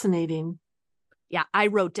 fascinating. Yeah, I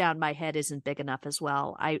wrote down my head isn't big enough as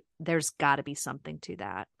well. There's got to be something to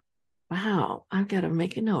that. Wow, I've got to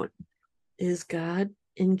make a note. Is God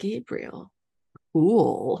in Gabriel?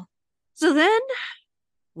 Cool. So then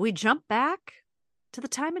we jump back to the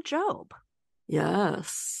time of Job.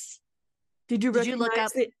 Yes. Did you look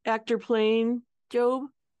up the actor playing Job?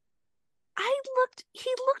 He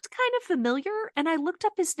looked kind of familiar, and I looked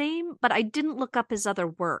up his name, but I didn't look up his other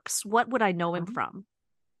works. What would I know him from?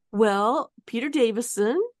 Well, Peter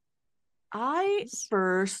Davison. I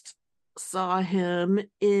first saw him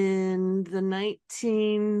in the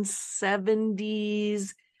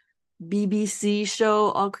 1970s BBC show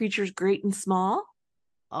All Creatures Great and Small.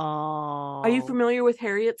 Oh. Are you familiar with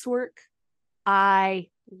Harriet's work? I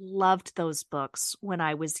loved those books when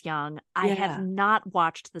I was young. I have not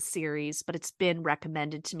watched the series, but it's been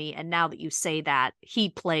recommended to me. And now that you say that, he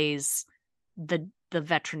plays the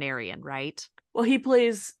veterinarian, right? Well, he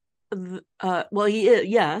plays he is,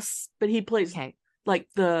 yes, but he plays like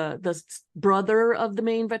the brother of the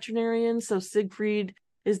main veterinarian. So Siegfried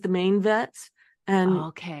is the main vet,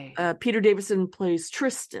 and Peter Davison plays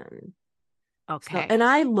Tristan. Okay. So, and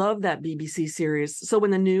I love that BBC series. So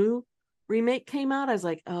when the new remake came out, I was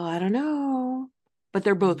like, oh, I don't know. But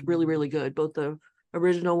they're both really, really good, both the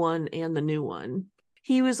original one and the new one.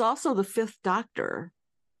 He was also the Fifth Doctor.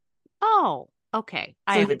 Oh, okay. So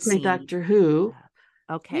I haven't seen Doctor Who.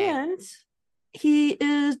 Okay. And he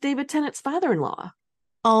is David Tennant's father-in-law.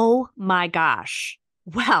 Oh my gosh.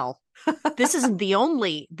 Well, this isn't the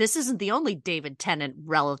only David Tennant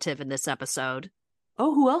relative in this episode.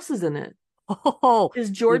 Oh, who else is in it? Oh, is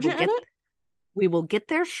Georgia in it? We will get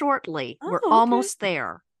there shortly. We're almost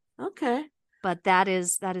there. Okay. But that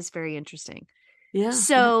is very interesting. Yeah.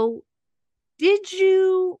 So did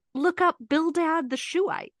you look up Bildad the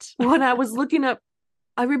Shuhite? When I was looking up,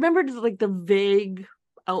 I remembered like the vague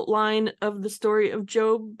outline of the story of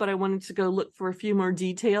Job, but I wanted to go look for a few more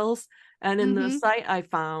details. And in the site I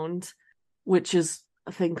found, which is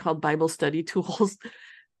a thing called Bible Study Tools,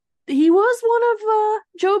 he was one of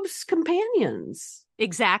Job's companions.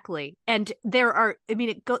 Exactly. And there are, I mean,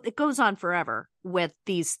 it goes on forever with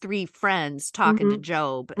these three friends talking to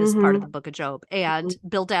Job as part of the book of Job. And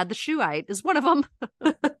Bildad the Shuhite is one of them.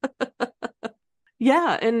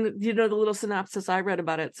 Yeah. And, the little synopsis I read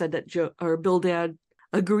about it said that Bildad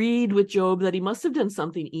agreed with Job that he must have done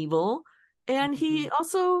something evil. And he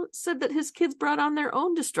also said that his kids brought on their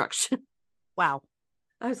own destruction. Wow.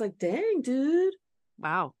 I was like, dang, dude.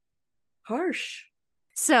 Wow. Harsh.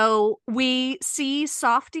 So we see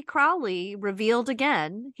Softy Crowley revealed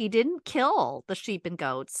again. He didn't kill the sheep and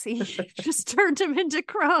goats. He just turned them into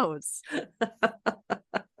crows. And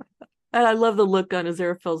I love the look on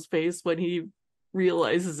Aziraphale's face when he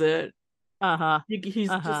realizes it. He's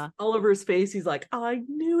just all over his face. He's like, I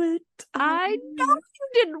knew it. I know you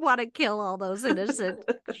didn't want to kill all those innocent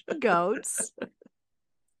goats.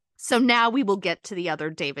 So now we will get to the other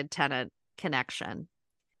David Tennant connection.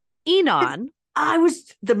 Enon.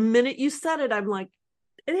 The minute you said it, I'm like,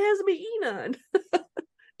 it has to be Enon.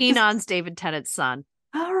 Enon's David Tennant's son.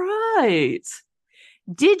 All right.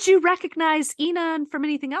 Did you recognize Enon from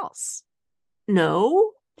anything else?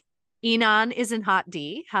 No. Enon is in Hot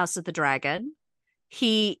D, House of the Dragon.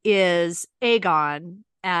 He is Aegon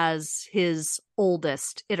as his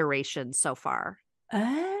oldest iteration so far.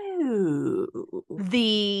 Oh.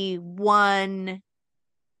 The one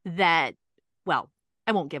that, well,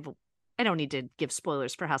 I don't need to give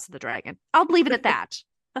spoilers for House of the Dragon. I'll leave it at that.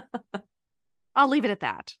 I'll leave it at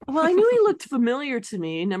that. Well, I knew he looked familiar to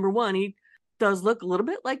me. Number one, he does look a little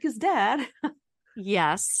bit like his dad.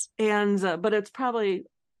 Yes. And, but it's probably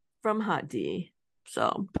from Hot D.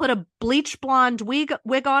 So put a bleach blonde wig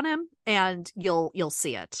on him and you'll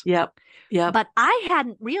see it. Yep. But I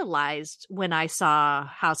hadn't realized when I saw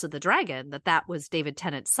House of the Dragon that was David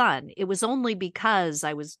Tennant's son. It was only because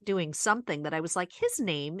I was doing something that I was like, his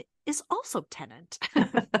name is also Tennant.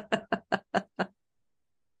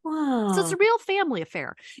 Wow. So it's a real family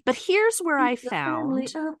affair. But here's where I found.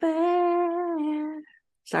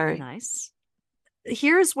 Sorry. Nice.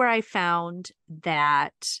 Here's where I found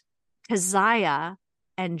that Keziah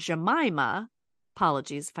and Jemima,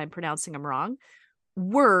 apologies if I'm pronouncing them wrong,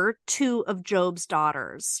 were two of Job's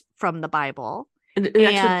daughters from the Bible. And it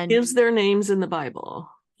actually gives their names in the Bible.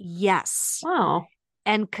 Yes. Wow.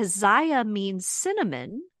 And Keziah means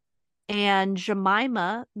cinnamon and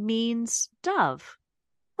Jemima means dove.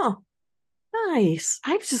 Oh, nice.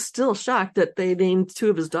 I'm just still shocked that they named two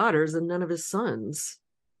of his daughters and none of his sons.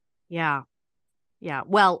 Yeah. Yeah.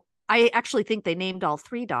 Well, I actually think they named all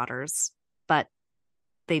three daughters, but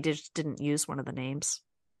they just didn't use one of the names.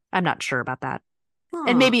 I'm not sure about that. Huh.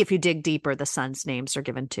 And maybe if you dig deeper, the sons' names are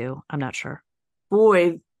given too. I'm not sure.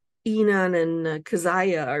 Boy, Enon and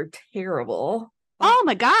Keziah are terrible. Oh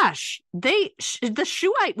my gosh. The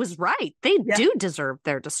Shuhite was right. They do deserve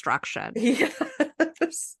their destruction. Yeah.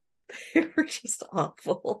 They were just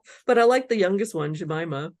awful. But I like the youngest one,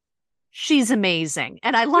 Jemima. She's amazing.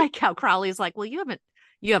 And I like how Crowley's like, well, you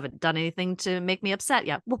haven't done anything to make me upset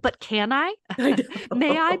yet. Well, but can I?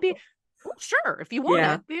 May I be? Well, sure. If you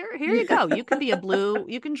want it, here you go. You can be a blue.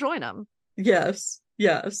 You can join them. Yes.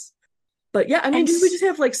 But yeah, I mean, we just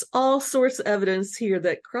have like all sorts of evidence here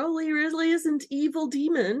that Crowley really isn't evil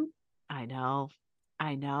demon. I know.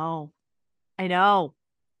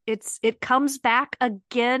 It comes back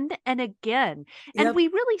again and again. And we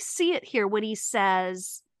really see it here when he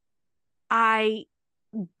says, I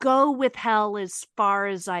go with hell as far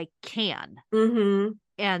as I can. Mm-hmm.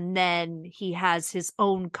 And then he has his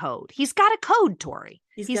own code. He's got a code, Tori.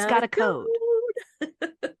 He's got a code.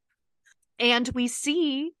 And we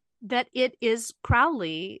see that it is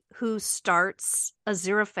Crowley who starts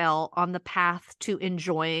Aziraphale on the path to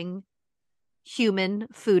enjoying human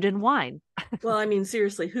food and wine. Well, I mean,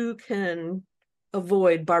 seriously, who can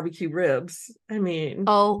avoid barbecue ribs? I mean,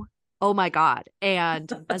 oh my God. And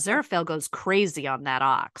Aziraphale goes crazy on that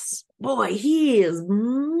ox. Boy, he is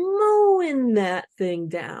mowing that thing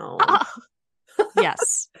down.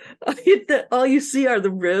 Yes. All you see are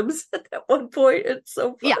the ribs at that one point. It's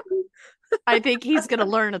so funny. Yeah. I think he's going to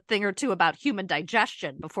learn a thing or two about human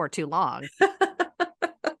digestion before too long.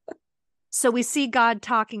 So we see God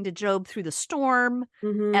talking to Job through the storm.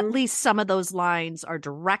 Mm-hmm. At least some of those lines are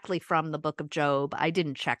directly from the book of Job. I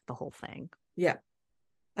didn't check the whole thing. Yeah.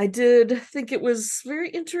 I did think it was very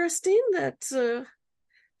interesting that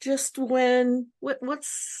just when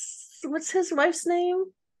what's his wife's name?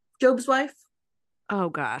 Job's wife? Oh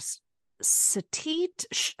gosh. Satit.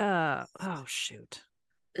 Oh shoot.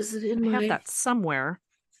 Is it in I have my... that somewhere.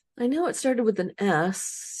 I know it started with an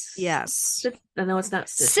S. Yes. I know it's not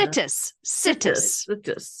Situs. Situs.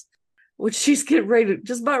 Situs. Which she's getting ready to,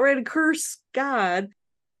 just about ready to curse God.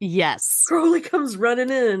 Yes. Crowley comes running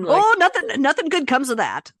in like, oh, nothing good comes of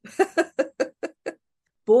that.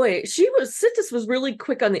 boy, Situs was really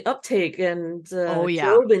quick on the uptake, and Oh, yeah.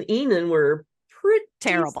 Job and Enon were pretty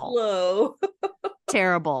Terrible. slow.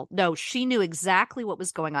 Terrible. No, she knew exactly what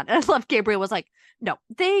was going on. And I love Gabriel was like, no,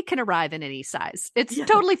 they can arrive in any size. It's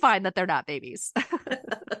totally fine that they're not babies.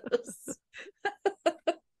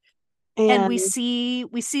 And we see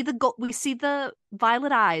the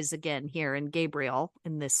violet eyes again here in Gabriel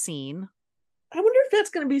in this scene. I wonder if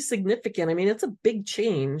that's going to be significant. I mean, it's a big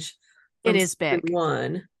change. It is big.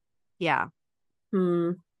 One. Yeah.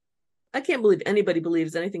 I can't believe anybody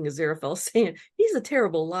believes anything Aziraphale's saying. He's a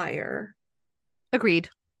terrible liar. Agreed.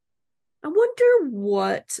 I wonder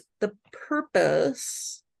what the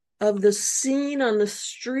purpose of the scene on the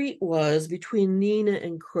street was between Nina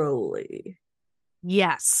and Crowley.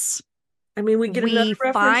 Yes. I mean, we get another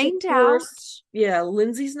reference, find out. Yeah,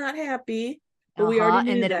 Lindsay's not happy, but we already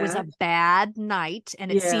knew and that it was a bad night,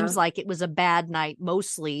 and it seems like it was a bad night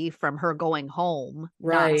mostly from her going home,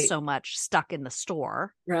 not so much stuck in the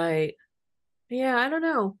store. Right. Yeah, I don't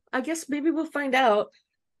know. I guess maybe we'll find out.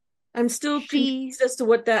 I'm still confused as to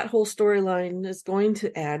what that whole storyline is going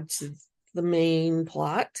to add to the main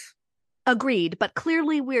plot. Agreed, but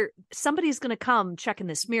clearly somebody's going to come checking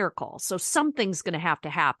this miracle, so something's going to have to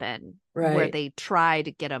happen where they try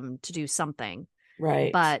to get them to do something.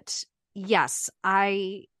 Right. But yes,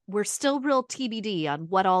 we're still real TBD on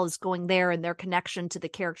what all is going there and their connection to the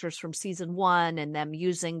characters from season 1 and them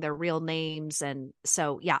using their real names, and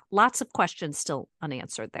so yeah, lots of questions still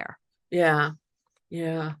unanswered there. Yeah.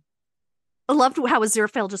 I loved how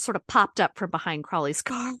Aziraphale just sort of popped up from behind Crowley's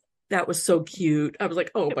car. That was so cute. I was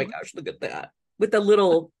like, oh my gosh, look at that. With the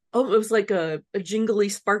little, it was like a jingly,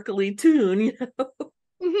 sparkly tune, you know?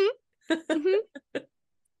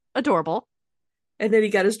 Adorable. And then he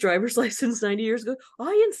got his driver's license 90 years ago.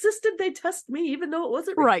 I insisted they test me, even though it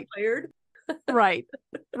wasn't required. Right.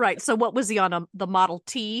 So what was he on, the Model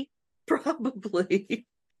T? Probably.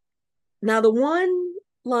 Now, the one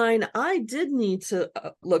line I did need to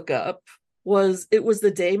look up was, it was the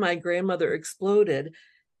day my grandmother exploded.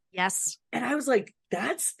 Yes. And I was like,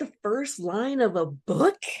 that's the first line of a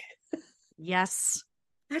book? Yes.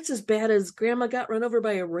 That's as bad as Grandma got run over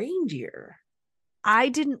by a reindeer. I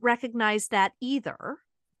didn't recognize that either,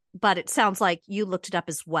 but it sounds like you looked it up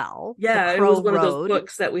as well. Yeah, it was one of those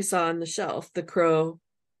books that we saw on the shelf, The Crow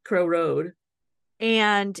Road.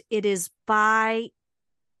 And it is by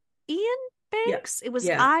Ian Banks. It was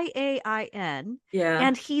Ian. Yeah.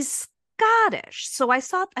 And he's Scottish. So I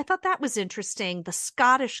thought that was interesting, the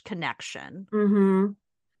Scottish connection. Mm-hmm.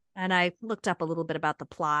 And I looked up a little bit about the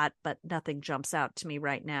plot, but nothing jumps out to me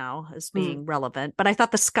right now as being relevant. But I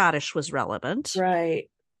thought the Scottish was relevant.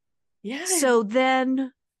 Right. Yeah. So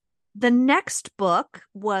then the next book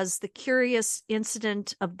was The Curious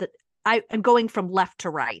Incident of the... I'm going from left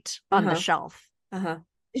to right on the shelf.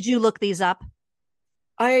 Did you look these up?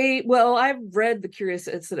 I've read The Curious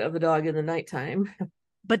Incident of the Dog in the Nighttime.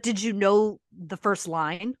 But did you know the first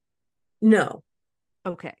line? No.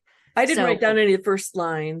 Okay. I didn't write down any of the first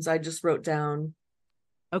lines. I just wrote down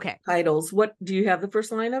titles. What do you have the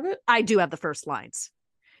first line of it? I do have the first lines.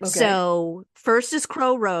 Okay. So first is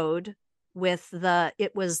Crow Road with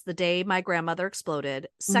it was the day my grandmother exploded.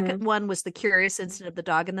 Second one was The Curious Incident of the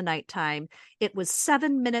Dog in the Nighttime. It was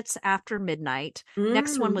 7 minutes after midnight.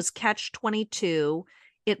 Next one was Catch 22.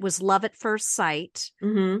 It was Love at First Sight.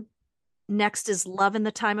 Next is Love in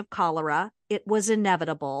the Time of Cholera. It was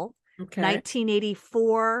Inevitable.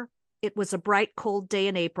 1984. It was A Bright Cold Day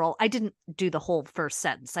in April. I didn't do the whole first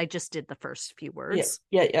sentence. I just did the first few words.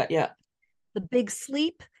 Yeah. The Big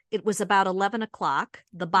Sleep. It was about 11 o'clock.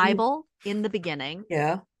 The Bible in the beginning.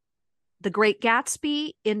 Yeah. The Great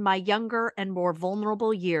Gatsby, In My Younger and More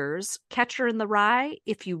Vulnerable Years. Catcher in the Rye,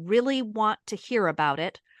 If You Really Want to Hear About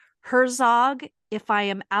It. Herzog, If I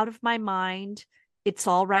Am Out of My Mind, It's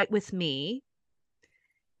All Right With Me.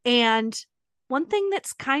 And one thing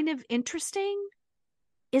that's kind of interesting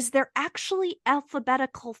is they're actually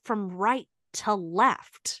alphabetical from right to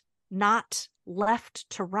left, not left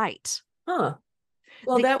to right. Huh.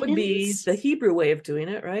 Well, that would be the Hebrew way of doing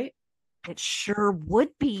it, right? It sure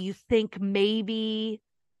would be. You think maybe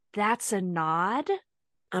that's a nod?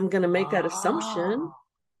 I'm going to make that assumption.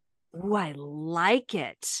 Oh, I like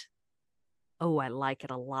it. Oh, I like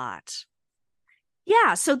it a lot.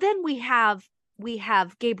 Yeah, so then we have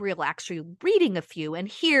Gabriel actually reading a few, and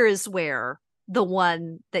here is where the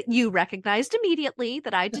one that you recognized immediately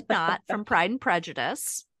that I did not from Pride and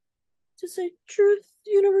Prejudice. To say truth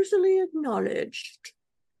universally acknowledged.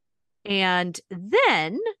 And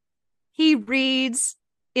then he reads,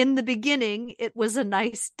 in the beginning, it was a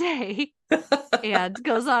nice day, and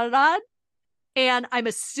goes on and on. And I'm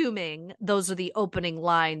assuming those are the opening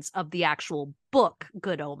lines of the actual book,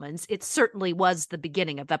 Good Omens. It certainly was the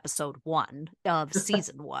beginning of episode 1 of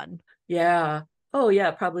season 1. Yeah. Oh, yeah,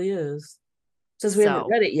 it probably is. Since we haven't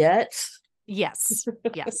read it yet. Yes.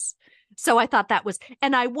 Yes. So I thought that was,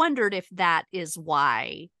 and I wondered if that is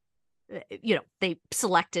why, they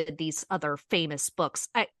selected these other famous books.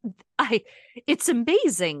 It's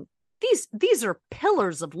amazing. These are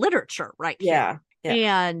pillars of literature, right? Yeah. Here.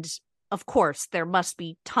 And of course, there must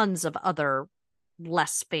be tons of other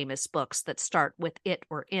less famous books that start with it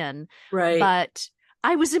or in. Right. But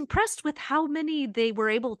I was impressed with how many they were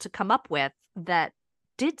able to come up with that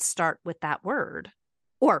did start with that word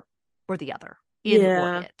or the other, in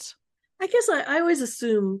or it. I guess I always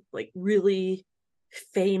assume like really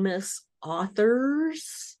famous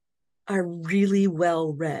authors are really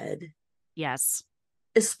well read. Yes.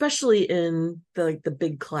 Especially in the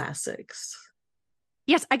big classics.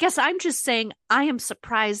 Yes, I guess I'm just saying I am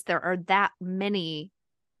surprised there are that many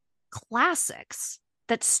classics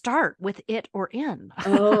that start with it or in.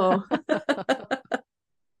 Oh.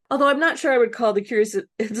 Although I'm not sure I would call The Curious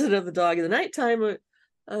Incident of the Dog in the Nighttime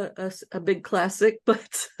a big classic,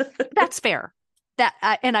 but that's fair.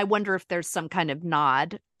 And I wonder if there's some kind of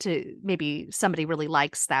nod to maybe somebody really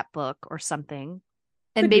likes that book or something,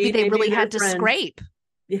 and maybe they really had to scrape.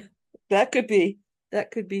 Yeah, that could be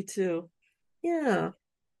too. Yeah,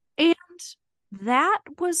 and that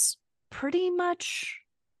was pretty much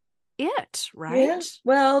it, right? Yeah.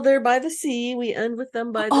 Well, they're by the sea. We end with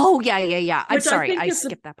them by the sea. Yeah. I'm sorry, I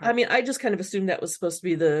skipped that part. I mean, I just kind of assumed that was supposed to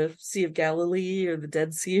be the Sea of Galilee or the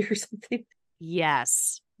Dead Sea or something.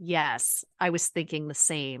 Yes. I was thinking the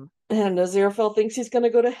same. And Aziraphale thinks he's going to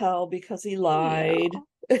go to hell because he lied.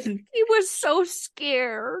 Yeah. He was so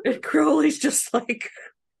scared. And Crowley's just like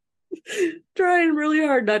trying really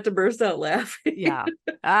hard not to burst out laughing. Yeah,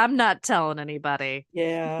 I'm not telling anybody.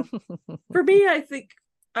 Yeah. For me, I think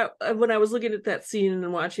when I was looking at that scene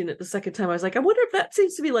and watching it the second time, I was like, I wonder if that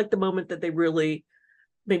seems to be like the moment that they really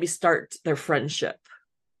maybe start their friendship.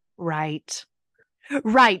 Right.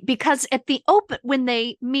 Because at the when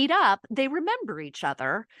they meet up, they remember each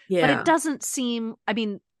other. Yeah. But it doesn't seem, I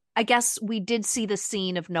mean, I guess we did see the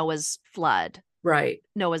scene of Noah's flood. Right.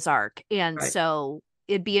 Noah's Ark. And so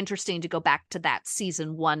it'd be interesting to go back to that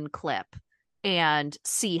season 1 clip and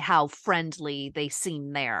see how friendly they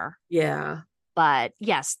seem there. Yeah. But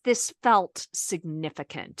yes, this felt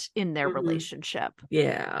significant in their relationship.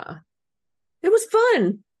 Yeah. It was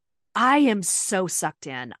fun. I am so sucked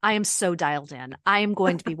in. I am so dialed in. I am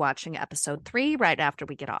going to be watching episode 3 right after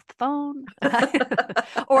we get off the phone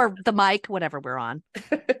or the mic, whatever we're on.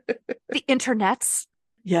 The internets.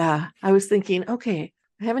 Yeah. I was thinking, okay,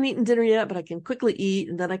 I haven't eaten dinner yet, but I can quickly eat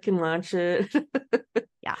and then I can watch it.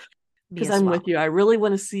 Yeah. Because I'm with you. I really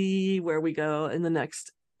want to see where we go in the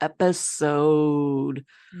next episode.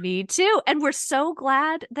 Me too. And we're so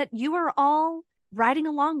glad that you are all riding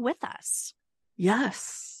along with us.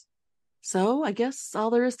 Yes. So I guess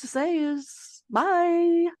all there is to say is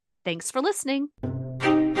bye. Thanks for listening.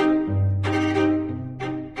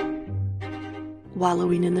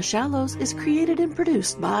 Wallowing in the Shallows is created and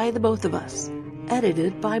produced by the both of us.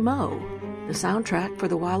 Edited by Mo. The soundtrack for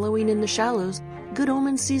the Wallowing in the Shallows Good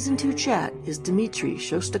Omens Season 2 chat is Dmitry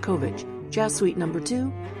Shostakovich, Jazz Suite No.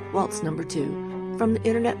 2, Waltz No. 2, from the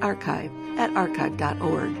Internet Archive at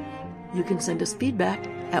archive.org. You can send us feedback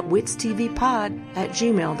at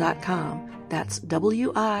witstvpod@gmail.com. That's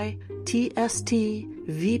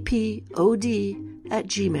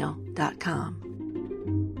WITSTVPOD@gmail.com.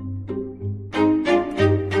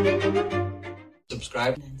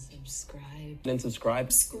 Subscribe. And subscribe. Then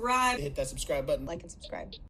subscribe. Subscribe. Hit that subscribe button. Like and subscribe.